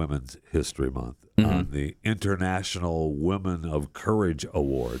honor of Women's History Month on the International Women of Courage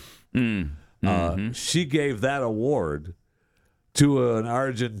Award, she gave that award to an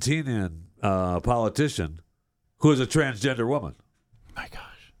Argentinian politician who is a transgender woman. My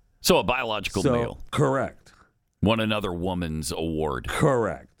gosh. So a biological male. Correct. Won another woman's award.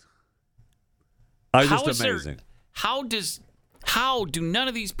 Correct. Just amazing. How do none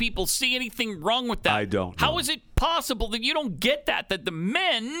of these people see anything wrong with that? I don't know. How is it possible that you don't get that the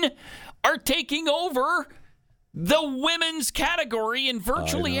men are taking over the women's category in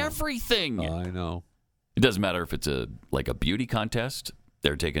virtually everything? I know. It doesn't matter if it's a beauty contest,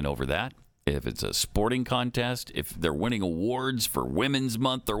 they're taking over that. If it's a sporting contest, if they're winning awards for Women's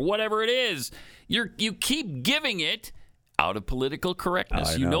Month or whatever it is, you keep giving it out of political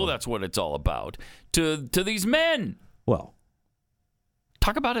correctness. You know that's what it's all about to these men. Well,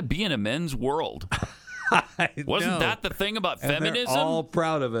 talk about it being a men's world. Wasn't that the thing about feminism? They're all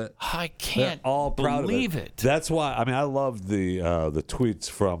proud of it. I can't believe it. That's why. I mean, I love the tweets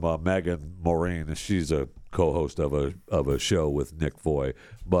from Megan Maureen. She's a co-host of a show with Nick Foy.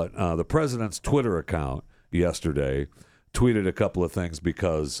 But the president's Twitter account yesterday tweeted a couple of things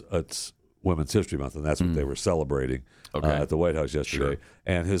because it's Women's History Month, and that's what they were celebrating at the White House yesterday. Sure.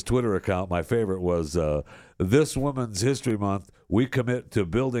 And his Twitter account, my favorite, was this Women's History Month, we commit to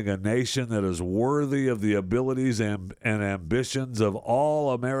building a nation that is worthy of the abilities and ambitions of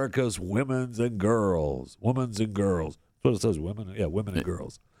all America's women and girls. Women's and girls. That's what it says, women. Yeah, women and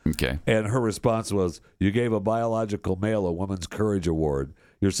girls. Okay. And her response was, you gave a biological male a Women's Courage Award.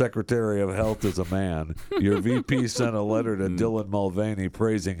 Your Secretary of Health is a man. Your VP sent a letter to Dylan Mulvaney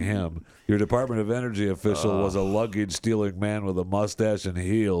praising him. Your Department of Energy official was a luggage-stealing man with a mustache and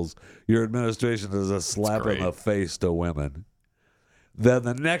heels. Your administration is a slap in the face to women. Then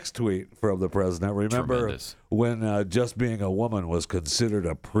the next tweet from the president, remember when just being a woman was considered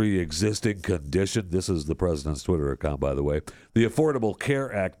a pre-existing condition? This is the president's Twitter account, by the way. The Affordable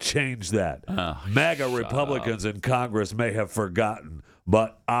Care Act changed that. MAGA Republicans in Congress may have forgotten,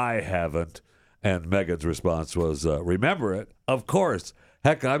 but I haven't. And Megan's response was, remember it? Of course.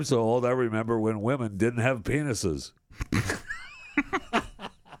 Heck, I'm so old I remember when women didn't have penises.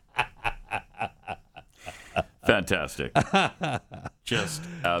 Fantastic. Just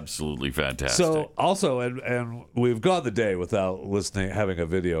absolutely fantastic. So also, and we've gone the day without having a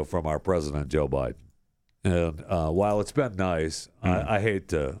video from our president, Joe Biden. And while it's been nice, I hate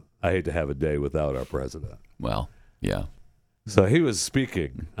to have a day without our president. Well, yeah. So he was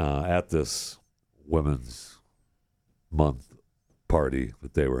speaking at this Women's Month party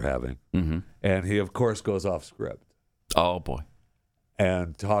that they were having. Mm-hmm. And he, of course, goes off script. Oh, boy.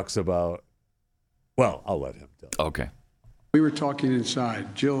 And talks about, well, I'll let him tell. Okay. We were talking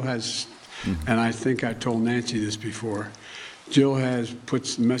inside. Jill has, and I think I told Nancy this before, Jill has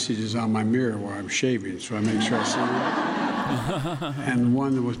put messages on my mirror while I'm shaving, so I make sure I see them. And the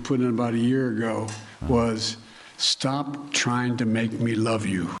one that was put in about a year ago was, stop trying to make me love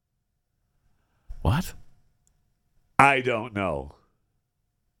you. What? I don't know.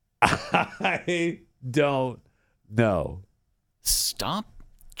 I don't know. Stop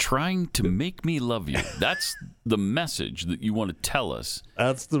trying to make me love you. That's the message that you want to tell us.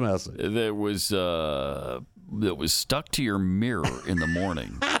 That's the message. That was stuck to your mirror in the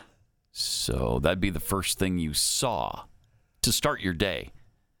morning. So that'd be the first thing you saw to start your day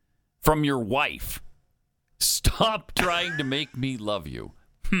from your wife. Stop trying to make me love you.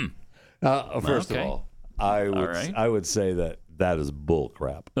 First of all, I would say that is bull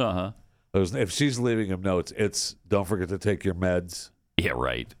crap. If she's leaving him notes, it's don't forget to take your meds. Yeah,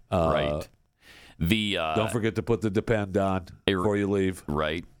 right. Right. Don't forget to put the Depend on before you leave.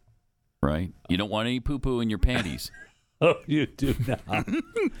 Right. You don't want any poo-poo in your panties. No, you do not.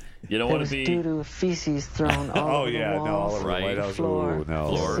 You don't want to be due to feces thrown all over the walls, all over the White House floor, Ooh,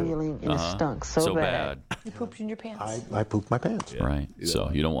 no. ceiling, and it stunk so bad. You pooped in your pants. I pooped my pants. Yeah. Right.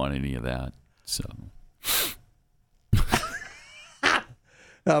 So you don't want any of that. So.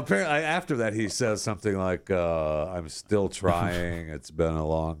 Now, apparently, after that, he says something like, "I'm still trying. It's been a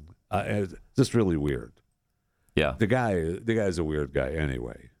long." It's just really weird. Yeah, the guy's a weird guy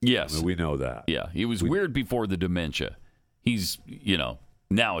anyway. Yes, I mean, we know that. Yeah, he was weird before the dementia. He's,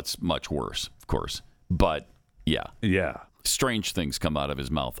 now it's much worse, of course. But yeah, strange things come out of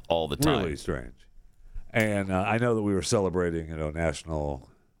his mouth all the time. Really strange. And I know that we were celebrating, National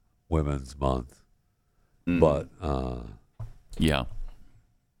Women's Month, but yeah,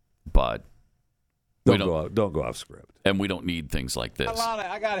 but don't go off script. And we don't need things like this.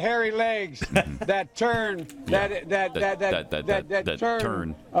 I got hairy legs that turn that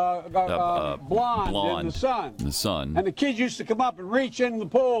turn blonde in the sun. The sun. And the kids used to come up and reach in the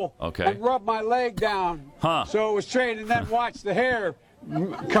pool and rub my leg down. So it was straight, and then watch the hair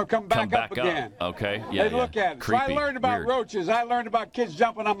come back up again. Okay. Yeah. They look at it. Creepy. So I learned about roaches. I learned about kids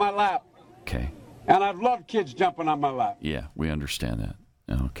jumping on my lap. Okay. And I've loved kids jumping on my lap. Yeah, we understand that.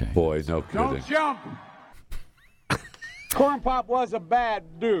 Okay. Boy, no kidding. Don't jump. Corn Pop was a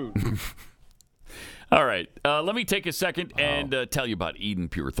bad dude. All right. Let me take a second and tell you about Eden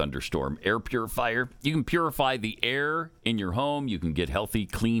Pure Thunderstorm Air Purifier. You can purify the air in your home. You can get healthy,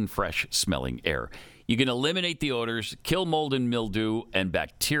 clean, fresh smelling air. You can eliminate the odors, kill mold and mildew and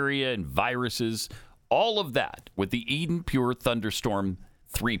bacteria and viruses, all of that with the Eden Pure Thunderstorm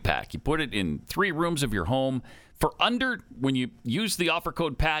 3-pack. You put it in 3 rooms of your home. When you use the offer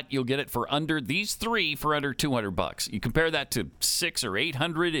code PAT, you'll get it for under $200. You compare that to $600 or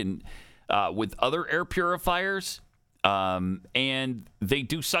 $800 with other air purifiers, and they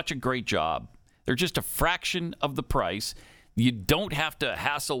do such a great job. They're just a fraction of the price. You don't have to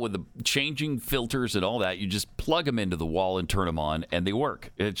hassle with the changing filters and all that. You just plug them into the wall and turn them on, and they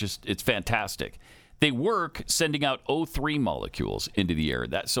work. It's fantastic. They work sending out O3 molecules into the air.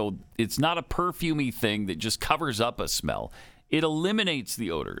 So it's not a perfumey thing that just covers up a smell. It eliminates the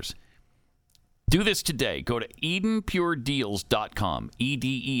odors. Do this today. Go to EdenPureDeals.com.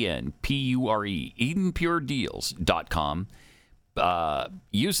 EdenPure. EdenPureDeals.com.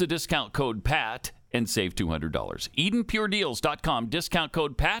 Use the discount code PAT and save $200. EdenPureDeals.com. Discount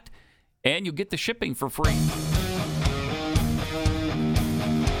code PAT, and you'll get the shipping for free.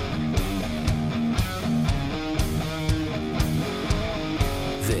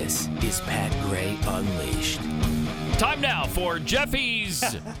 This is Pat Gray Unleashed. Time now for Jeffy's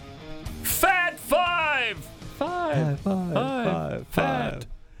Fat Five. Fat.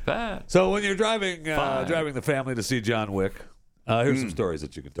 So when you're driving the family to see John Wick, here's some stories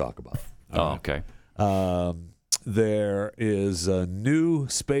that you can talk about. Okay. There is a new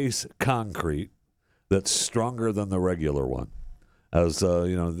space concrete that's stronger than the regular one. As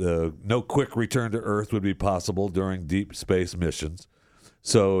no quick return to Earth would be possible during deep space missions.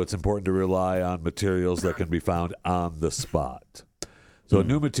 So it's important to rely on materials that can be found on the spot. So a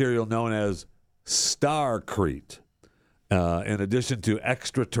new material known as Starcrete. In addition to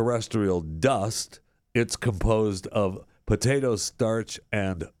extraterrestrial dust, it's composed of potato starch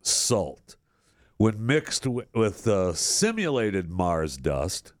and salt. When mixed with simulated Mars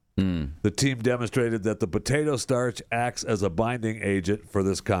dust, the team demonstrated that the potato starch acts as a binding agent for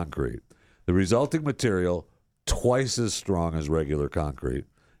this concrete. The resulting material, twice as strong as regular concrete,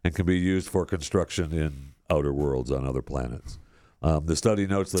 and can be used for construction in outer worlds on other planets. The study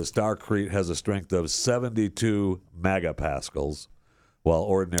notes that Starcrete has a strength of 72 megapascals, while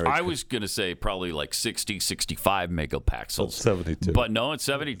ordinary... I was going to say probably like 60, 65 megapascals. 72. But no, it's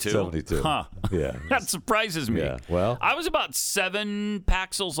 72. 72. Huh. Yeah. That surprises me. Yeah, well... I was about 7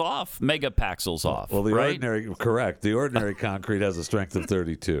 megapascals off. Well, the right? ordinary concrete has a strength of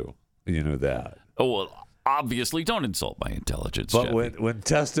 32. You know that. Oh, well, obviously, don't insult my intelligence, But Jeffy. when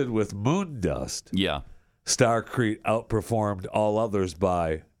tested with moon dust, Starcrete outperformed all others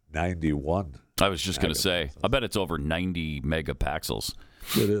by 91. I was just going to say, I bet it's over 90 megapascals.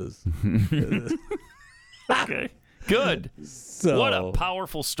 It is. Okay, good. So, what a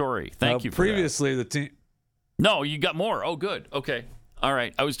powerful story. Thank you for previously, that. the team... No, you got more. Oh, good. Okay. All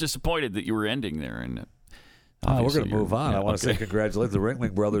right. I was disappointed that you were ending there. And we're going to move on. I want to say congratulations. The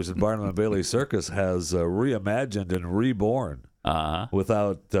Ringling Brothers and Barnum and Bailey Circus has reimagined and reborn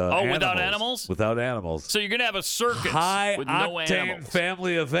without animals. Without animals? Without animals. So you're going to have a circus with no animals. High-octane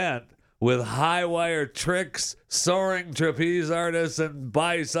family event with high-wire tricks, soaring trapeze artists, and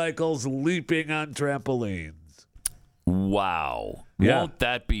bicycles leaping on trampolines. Wow. Yeah. Won't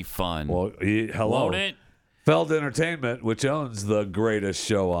that be fun? Well, hello. Won't it? Feld Entertainment, which owns the greatest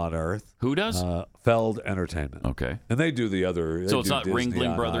show on earth. Who does? Feld Entertainment. Okay. And they do the other. So it's not Disney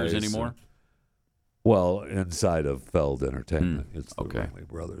Ringling Brothers anymore? Well, inside of Feld Entertainment, it's the Ringling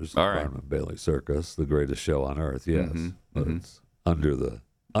Brothers. All right. Barnum Bailey Circus, the greatest show on earth, yes. But it's under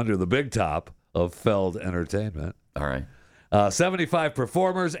the big top of Feld Entertainment. All right. 75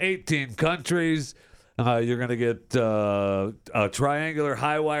 performers, 18 countries. You're going to get a triangular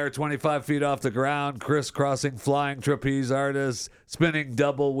high wire 25 feet off the ground, crisscrossing flying trapeze artists, spinning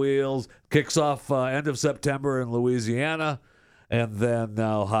double wheels. Kicks off end of September in Louisiana, and then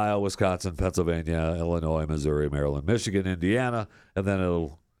Ohio, Wisconsin, Pennsylvania, Illinois, Missouri, Maryland, Michigan, Indiana, and then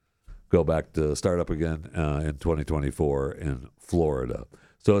it'll go back to start up again in 2024 in Florida.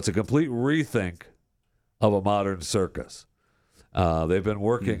 So it's a complete rethink of a modern circus. They've been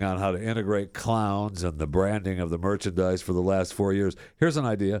working on how to integrate clowns and the branding of the merchandise for the last 4 years. Here's an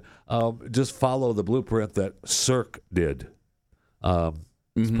idea. Just follow the blueprint that Cirque did.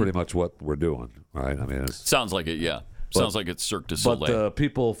 It's pretty much what we're doing, right? I mean, sounds like it, yeah. Sounds like it's Cirque du Soleil. But the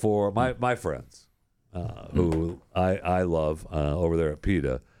people for my friends, who I love over there at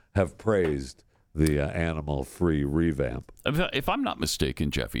PETA, have praised the animal-free revamp. If I'm not mistaken,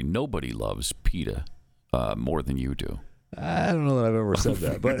 Jeffy, nobody loves PETA more than you do. I don't know that I've ever said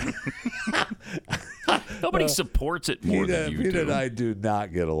that, but nobody supports it more than you do. PETA and I do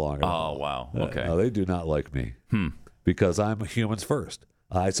not get along at all. Oh, wow. Okay. No, they do not like me because I'm humans first.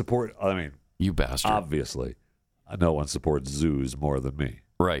 I support, you bastard. Obviously, no one supports zoos more than me.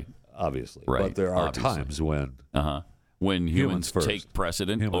 Right. Obviously. Right. But there are times when humans take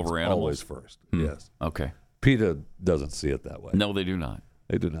precedent over animals. Always first. Yes. Okay. PETA doesn't see it that way. No, they do not.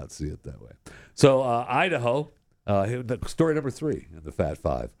 They do not see it that way. So Idaho. Story number 3 in the Fat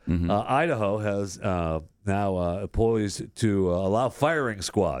Five. Idaho has now poised to allow firing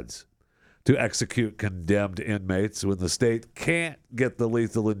squads to execute condemned inmates when the state can't get the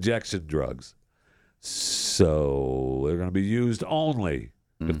lethal injection drugs. So they're going to be used only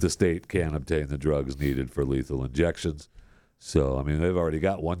if the state can't obtain the drugs needed for lethal injections. So, they've already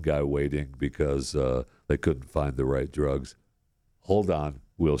got one guy waiting because they couldn't find the right drugs. Hold on,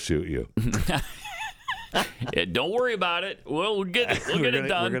 we'll shoot you. Yeah, don't worry about it. We'll get it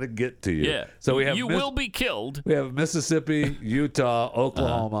done. We're going to get to you. Yeah. So we have you will be killed. We have Mississippi, Utah,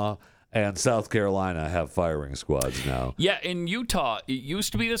 Oklahoma, and South Carolina have firing squads now. Yeah, in Utah, it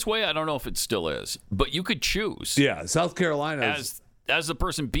used to be this way. I don't know if it still is, but you could choose. Yeah, South Carolina as the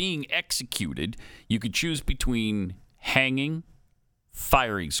person being executed, you could choose between hanging,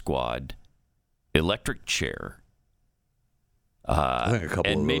 firing squad, electric chair. I think a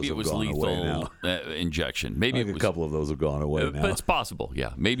couple and ofmaybe those it was have gone lethal injection. Maybe I think a couple of those have gone away now. But it's possible,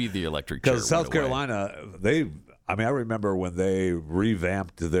 yeah. Maybe the electric chair. Because South Carolina, I remember when they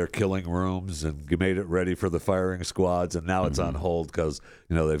revamped their killing rooms and made it ready for the firing squads, and now it's on hold because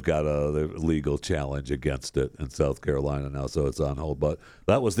they've got a legal challenge against it in South Carolina now, so it's on hold. But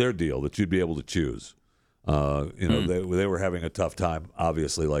that was their deal, that you'd be able to choose. They were having a tough time,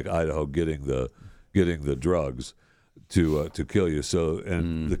 obviously, like Idaho, getting the drugs to kill you. So,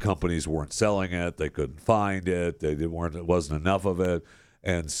 and the companies weren't selling it; they couldn't find it. It wasn't enough of it,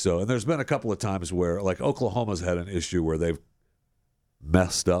 and there's been a couple of times where, like Oklahoma's had an issue where they've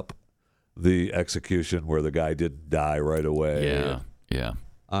messed up the execution, where the guy didn't die right away. Yeah.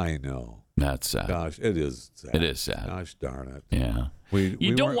 I know. That's sad. Gosh, it is sad. It is sad. Gosh darn it. Yeah.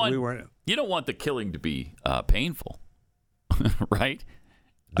 You don't want the killing to be painful, right?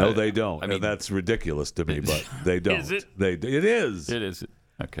 No, they don't, and that's ridiculous to me. But they don't. Is it? It is. It is.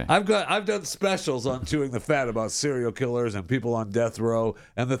 Okay. I've done specials on Chewing the Fat about serial killers and people on death row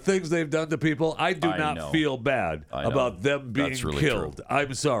and the things they've done to people. I do not feel bad about them being killed. True.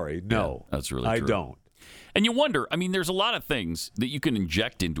 I'm sorry. No, that's really true. I true. don't. And you wonder. There's a lot of things that you can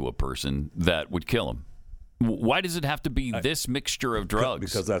inject into a person that would kill him. Why does it have to be this mixture of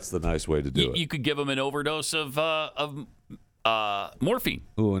drugs? Because that's the nice way to do it. You could give them an overdose of morphine.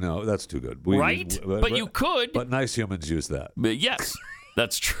 Oh no, that's too good. Right? But you could. But nice humans use that. But yes,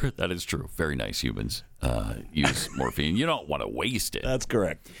 that's true. That is true. Very nice humans use morphine. You don't want to waste it. That's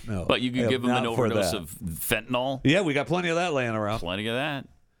correct. No, but you could give them an overdose of fentanyl. Yeah, we got plenty of that laying around. Plenty of that.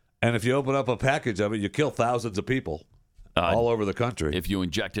 And if you open up a package of it, you kill thousands of people all over the country. If you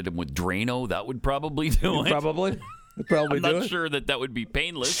injected them with Drano, that would probably do it. Probably. I'm not sure that would be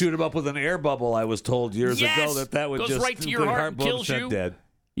painless. Shoot them up with an air bubble. I was told years ago that would goes just right to your heart and kills you. Dead.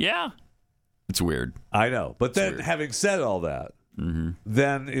 Yeah, it's weird. I know, but then having said all that,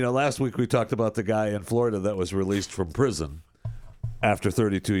 then last week we talked about the guy in Florida that was released from prison after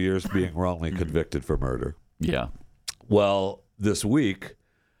 32 years being wrongly convicted for murder. Yeah. Well, this week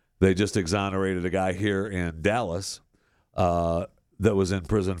They just exonerated a guy here in Dallas that was in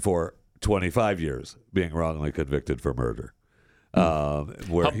prison for 25 years, being wrongly convicted for murder. How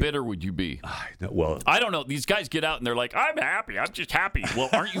bitter would you be? Well, I don't know. These guys get out and they're like, I'm happy. I'm just happy. Well,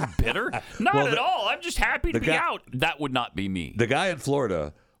 aren't you bitter? Not at all. I'm just happy to be out. That would not be me. The guy in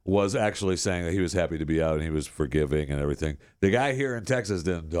Florida was actually saying that he was happy to be out and he was forgiving and everything. The guy here in Texas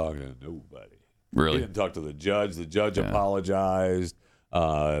didn't talk to nobody. Really? He didn't talk to the judge. The judge apologized.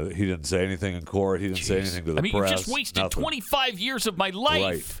 He didn't say anything in court. He didn't say anything to the press. You just wasted 25 years of my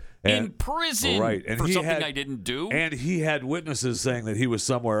life. In prison for something I didn't do. And he had witnesses saying that he was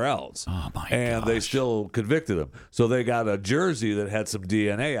somewhere else. Oh, my And they still convicted him. So they got a jersey that had some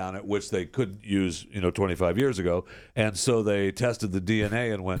DNA on it, which they couldn't use, 25 years ago. And so they tested the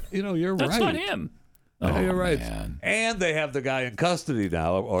DNA and went, you're right. That's not him. You're right. Man. And they have the guy in custody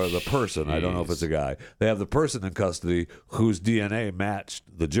now, or the person. I don't know if it's a guy. They have the person in custody whose DNA matched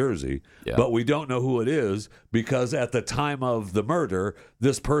the jersey, but we don't know who it is because at the time of the murder,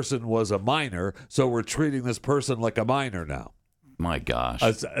 this person was a minor, so we're treating this person like a minor now. My gosh.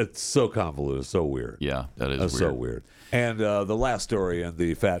 It's so convoluted. It's so weird. Yeah, that is weird. So weird. And the last story in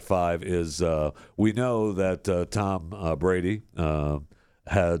the Fat Five is we know that Tom Brady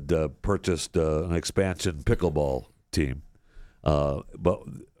had purchased an expansion pickleball team but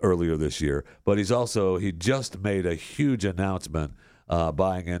earlier this year. But he just made a huge announcement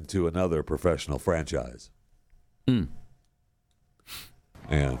buying into another professional franchise. And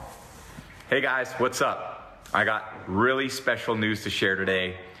hey guys, what's up? I got really special news to share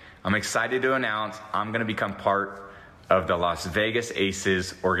today. I'm excited to announce I'm going to become part of the Las Vegas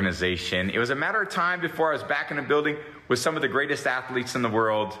Aces organization. It was a matter of time before I was back in the building with some of the greatest athletes in the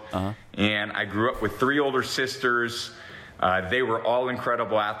world. And I grew up with 3 older sisters. They were all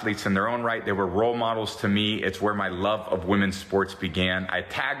incredible athletes in their own right. They were role models to me. It's where my love of women's sports began. I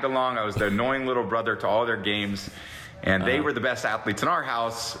tagged along. I was the annoying little brother to all their games. And they were the best athletes in our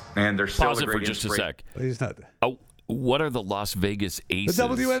house. And they're still the greatest. Pause it for just a sec. He's not. What are the Las Vegas Aces? The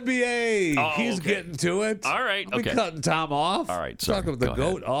WNBA. He's getting to it. All right. I'll be cutting Tom off. All right. Sorry. Talking the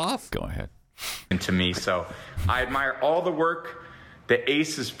goat off. Go ahead. And to me, so I admire all the work the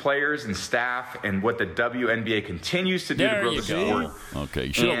Aces players and staff and what the WNBA continues to do to grow the sport. Okay,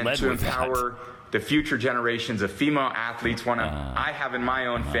 you should have led to with empower the future generations of female athletes. One I have in my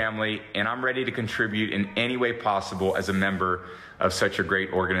own family, and I'm ready to contribute in any way possible as a member of such a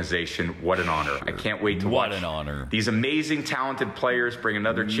great organization. What an honor. I can't wait to watch these amazing, talented players bring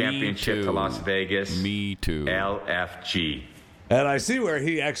another championship to Las Vegas. Me too. LFG. And I see where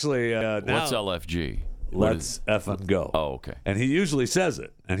he actually what's LFG? Let's effing go. Oh, okay. And he usually says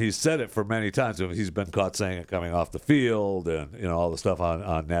it, and he's said it for many times. He's been caught saying it coming off the field, and all the stuff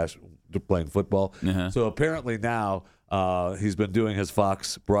on national playing football. So apparently now he's been doing his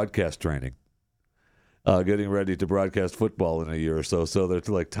Fox broadcast training, getting ready to broadcast football in a year or so. So they're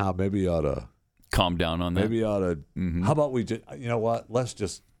like, Tom, maybe you ought to calm down on that. Maybe you ought to. How about we just? You know what? Let's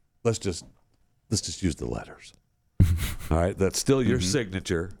just use the letters. All right, that's still your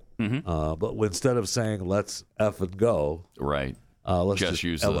signature. But instead of saying "let's F and go," right? Let's just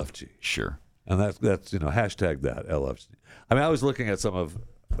use LFG. Sure. And that's hashtag that LFG. I mean, I was looking at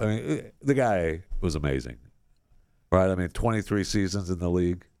the guy was amazing, right? I mean, 23 seasons in the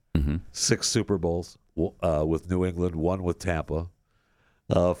league, 6 Super Bowls with New England, 1 with Tampa,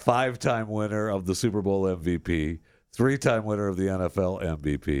 5-time winner of the Super Bowl MVP, 3-time winner of the NFL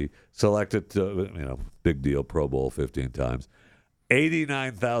MVP, selected to big deal Pro Bowl 15 times.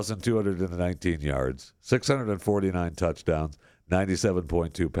 89,219 yards, 649 touchdowns,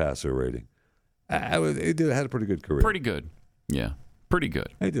 97.2 passer rating. He had a pretty good career. Pretty good. Yeah, pretty good.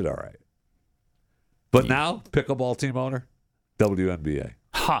 He did all right. But now, pickleball team owner, WNBA.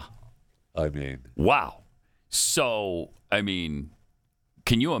 I mean. Wow. So,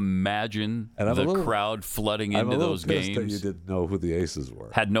 can you imagine the crowd flooding into those games? That you didn't know who the Aces were.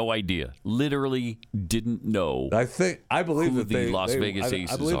 Had no idea. Literally didn't know. I believe who that the Las Vegas Aces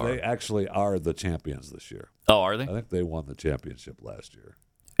are. I believe they actually are the champions this year. Oh, are they? I think they won the championship last year.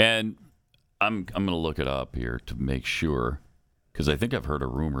 And I'm going to look it up here to make sure, because I think I've heard a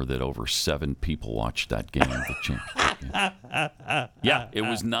rumor that over 7 people watched that game. The championship game. Yeah, it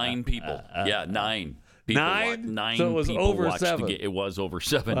was 9 people. Yeah, 9. 9 so it was people over watched 7. It was over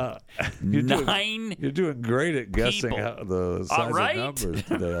 7. You're doing great at guessing the size of numbers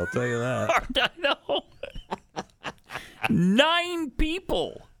today. I'll tell you that. I know. 9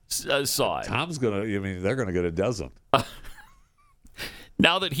 people saw it. Tom's they're gonna get a dozen.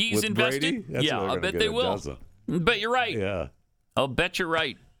 Now that he's with invested, Brady, I bet they will. But you're right. Yeah, I'll bet you're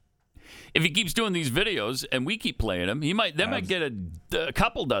right. if he keeps doing these videos and we keep playing them, they might get a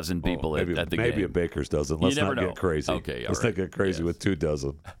couple dozen people at the game. Maybe a baker's dozen. Let's not get crazy. Okay, let's not get crazy with 2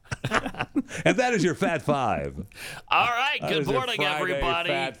 dozen. And that is your Fat Five. All right, good morning, everybody.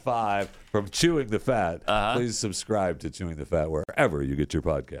 Fat Five from Chewing the Fat. Please subscribe to Chewing the Fat wherever you get your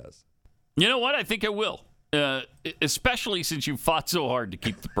podcasts. You know what? I think I will. Especially since you fought so hard to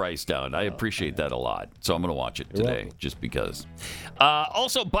keep the price down. I appreciate that a lot. So I'm going to watch it today just because.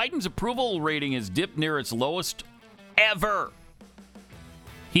 Also, Biden's approval rating has dipped near its lowest ever.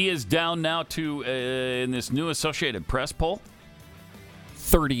 He is down now to, in this new Associated Press poll,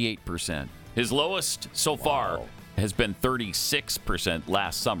 38%. His lowest so far has been 36%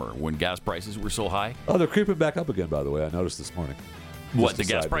 last summer when gas prices were so high. Oh, they're creeping back up again, by the way. I noticed this morning. What, the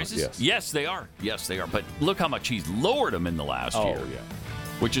gas prices? Yes, they are. Yes, they are. But look how much he's lowered them in the last year. Oh, yeah.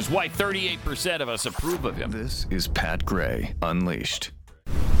 Which is why 38% of us approve of him. This is Pat Gray Unleashed.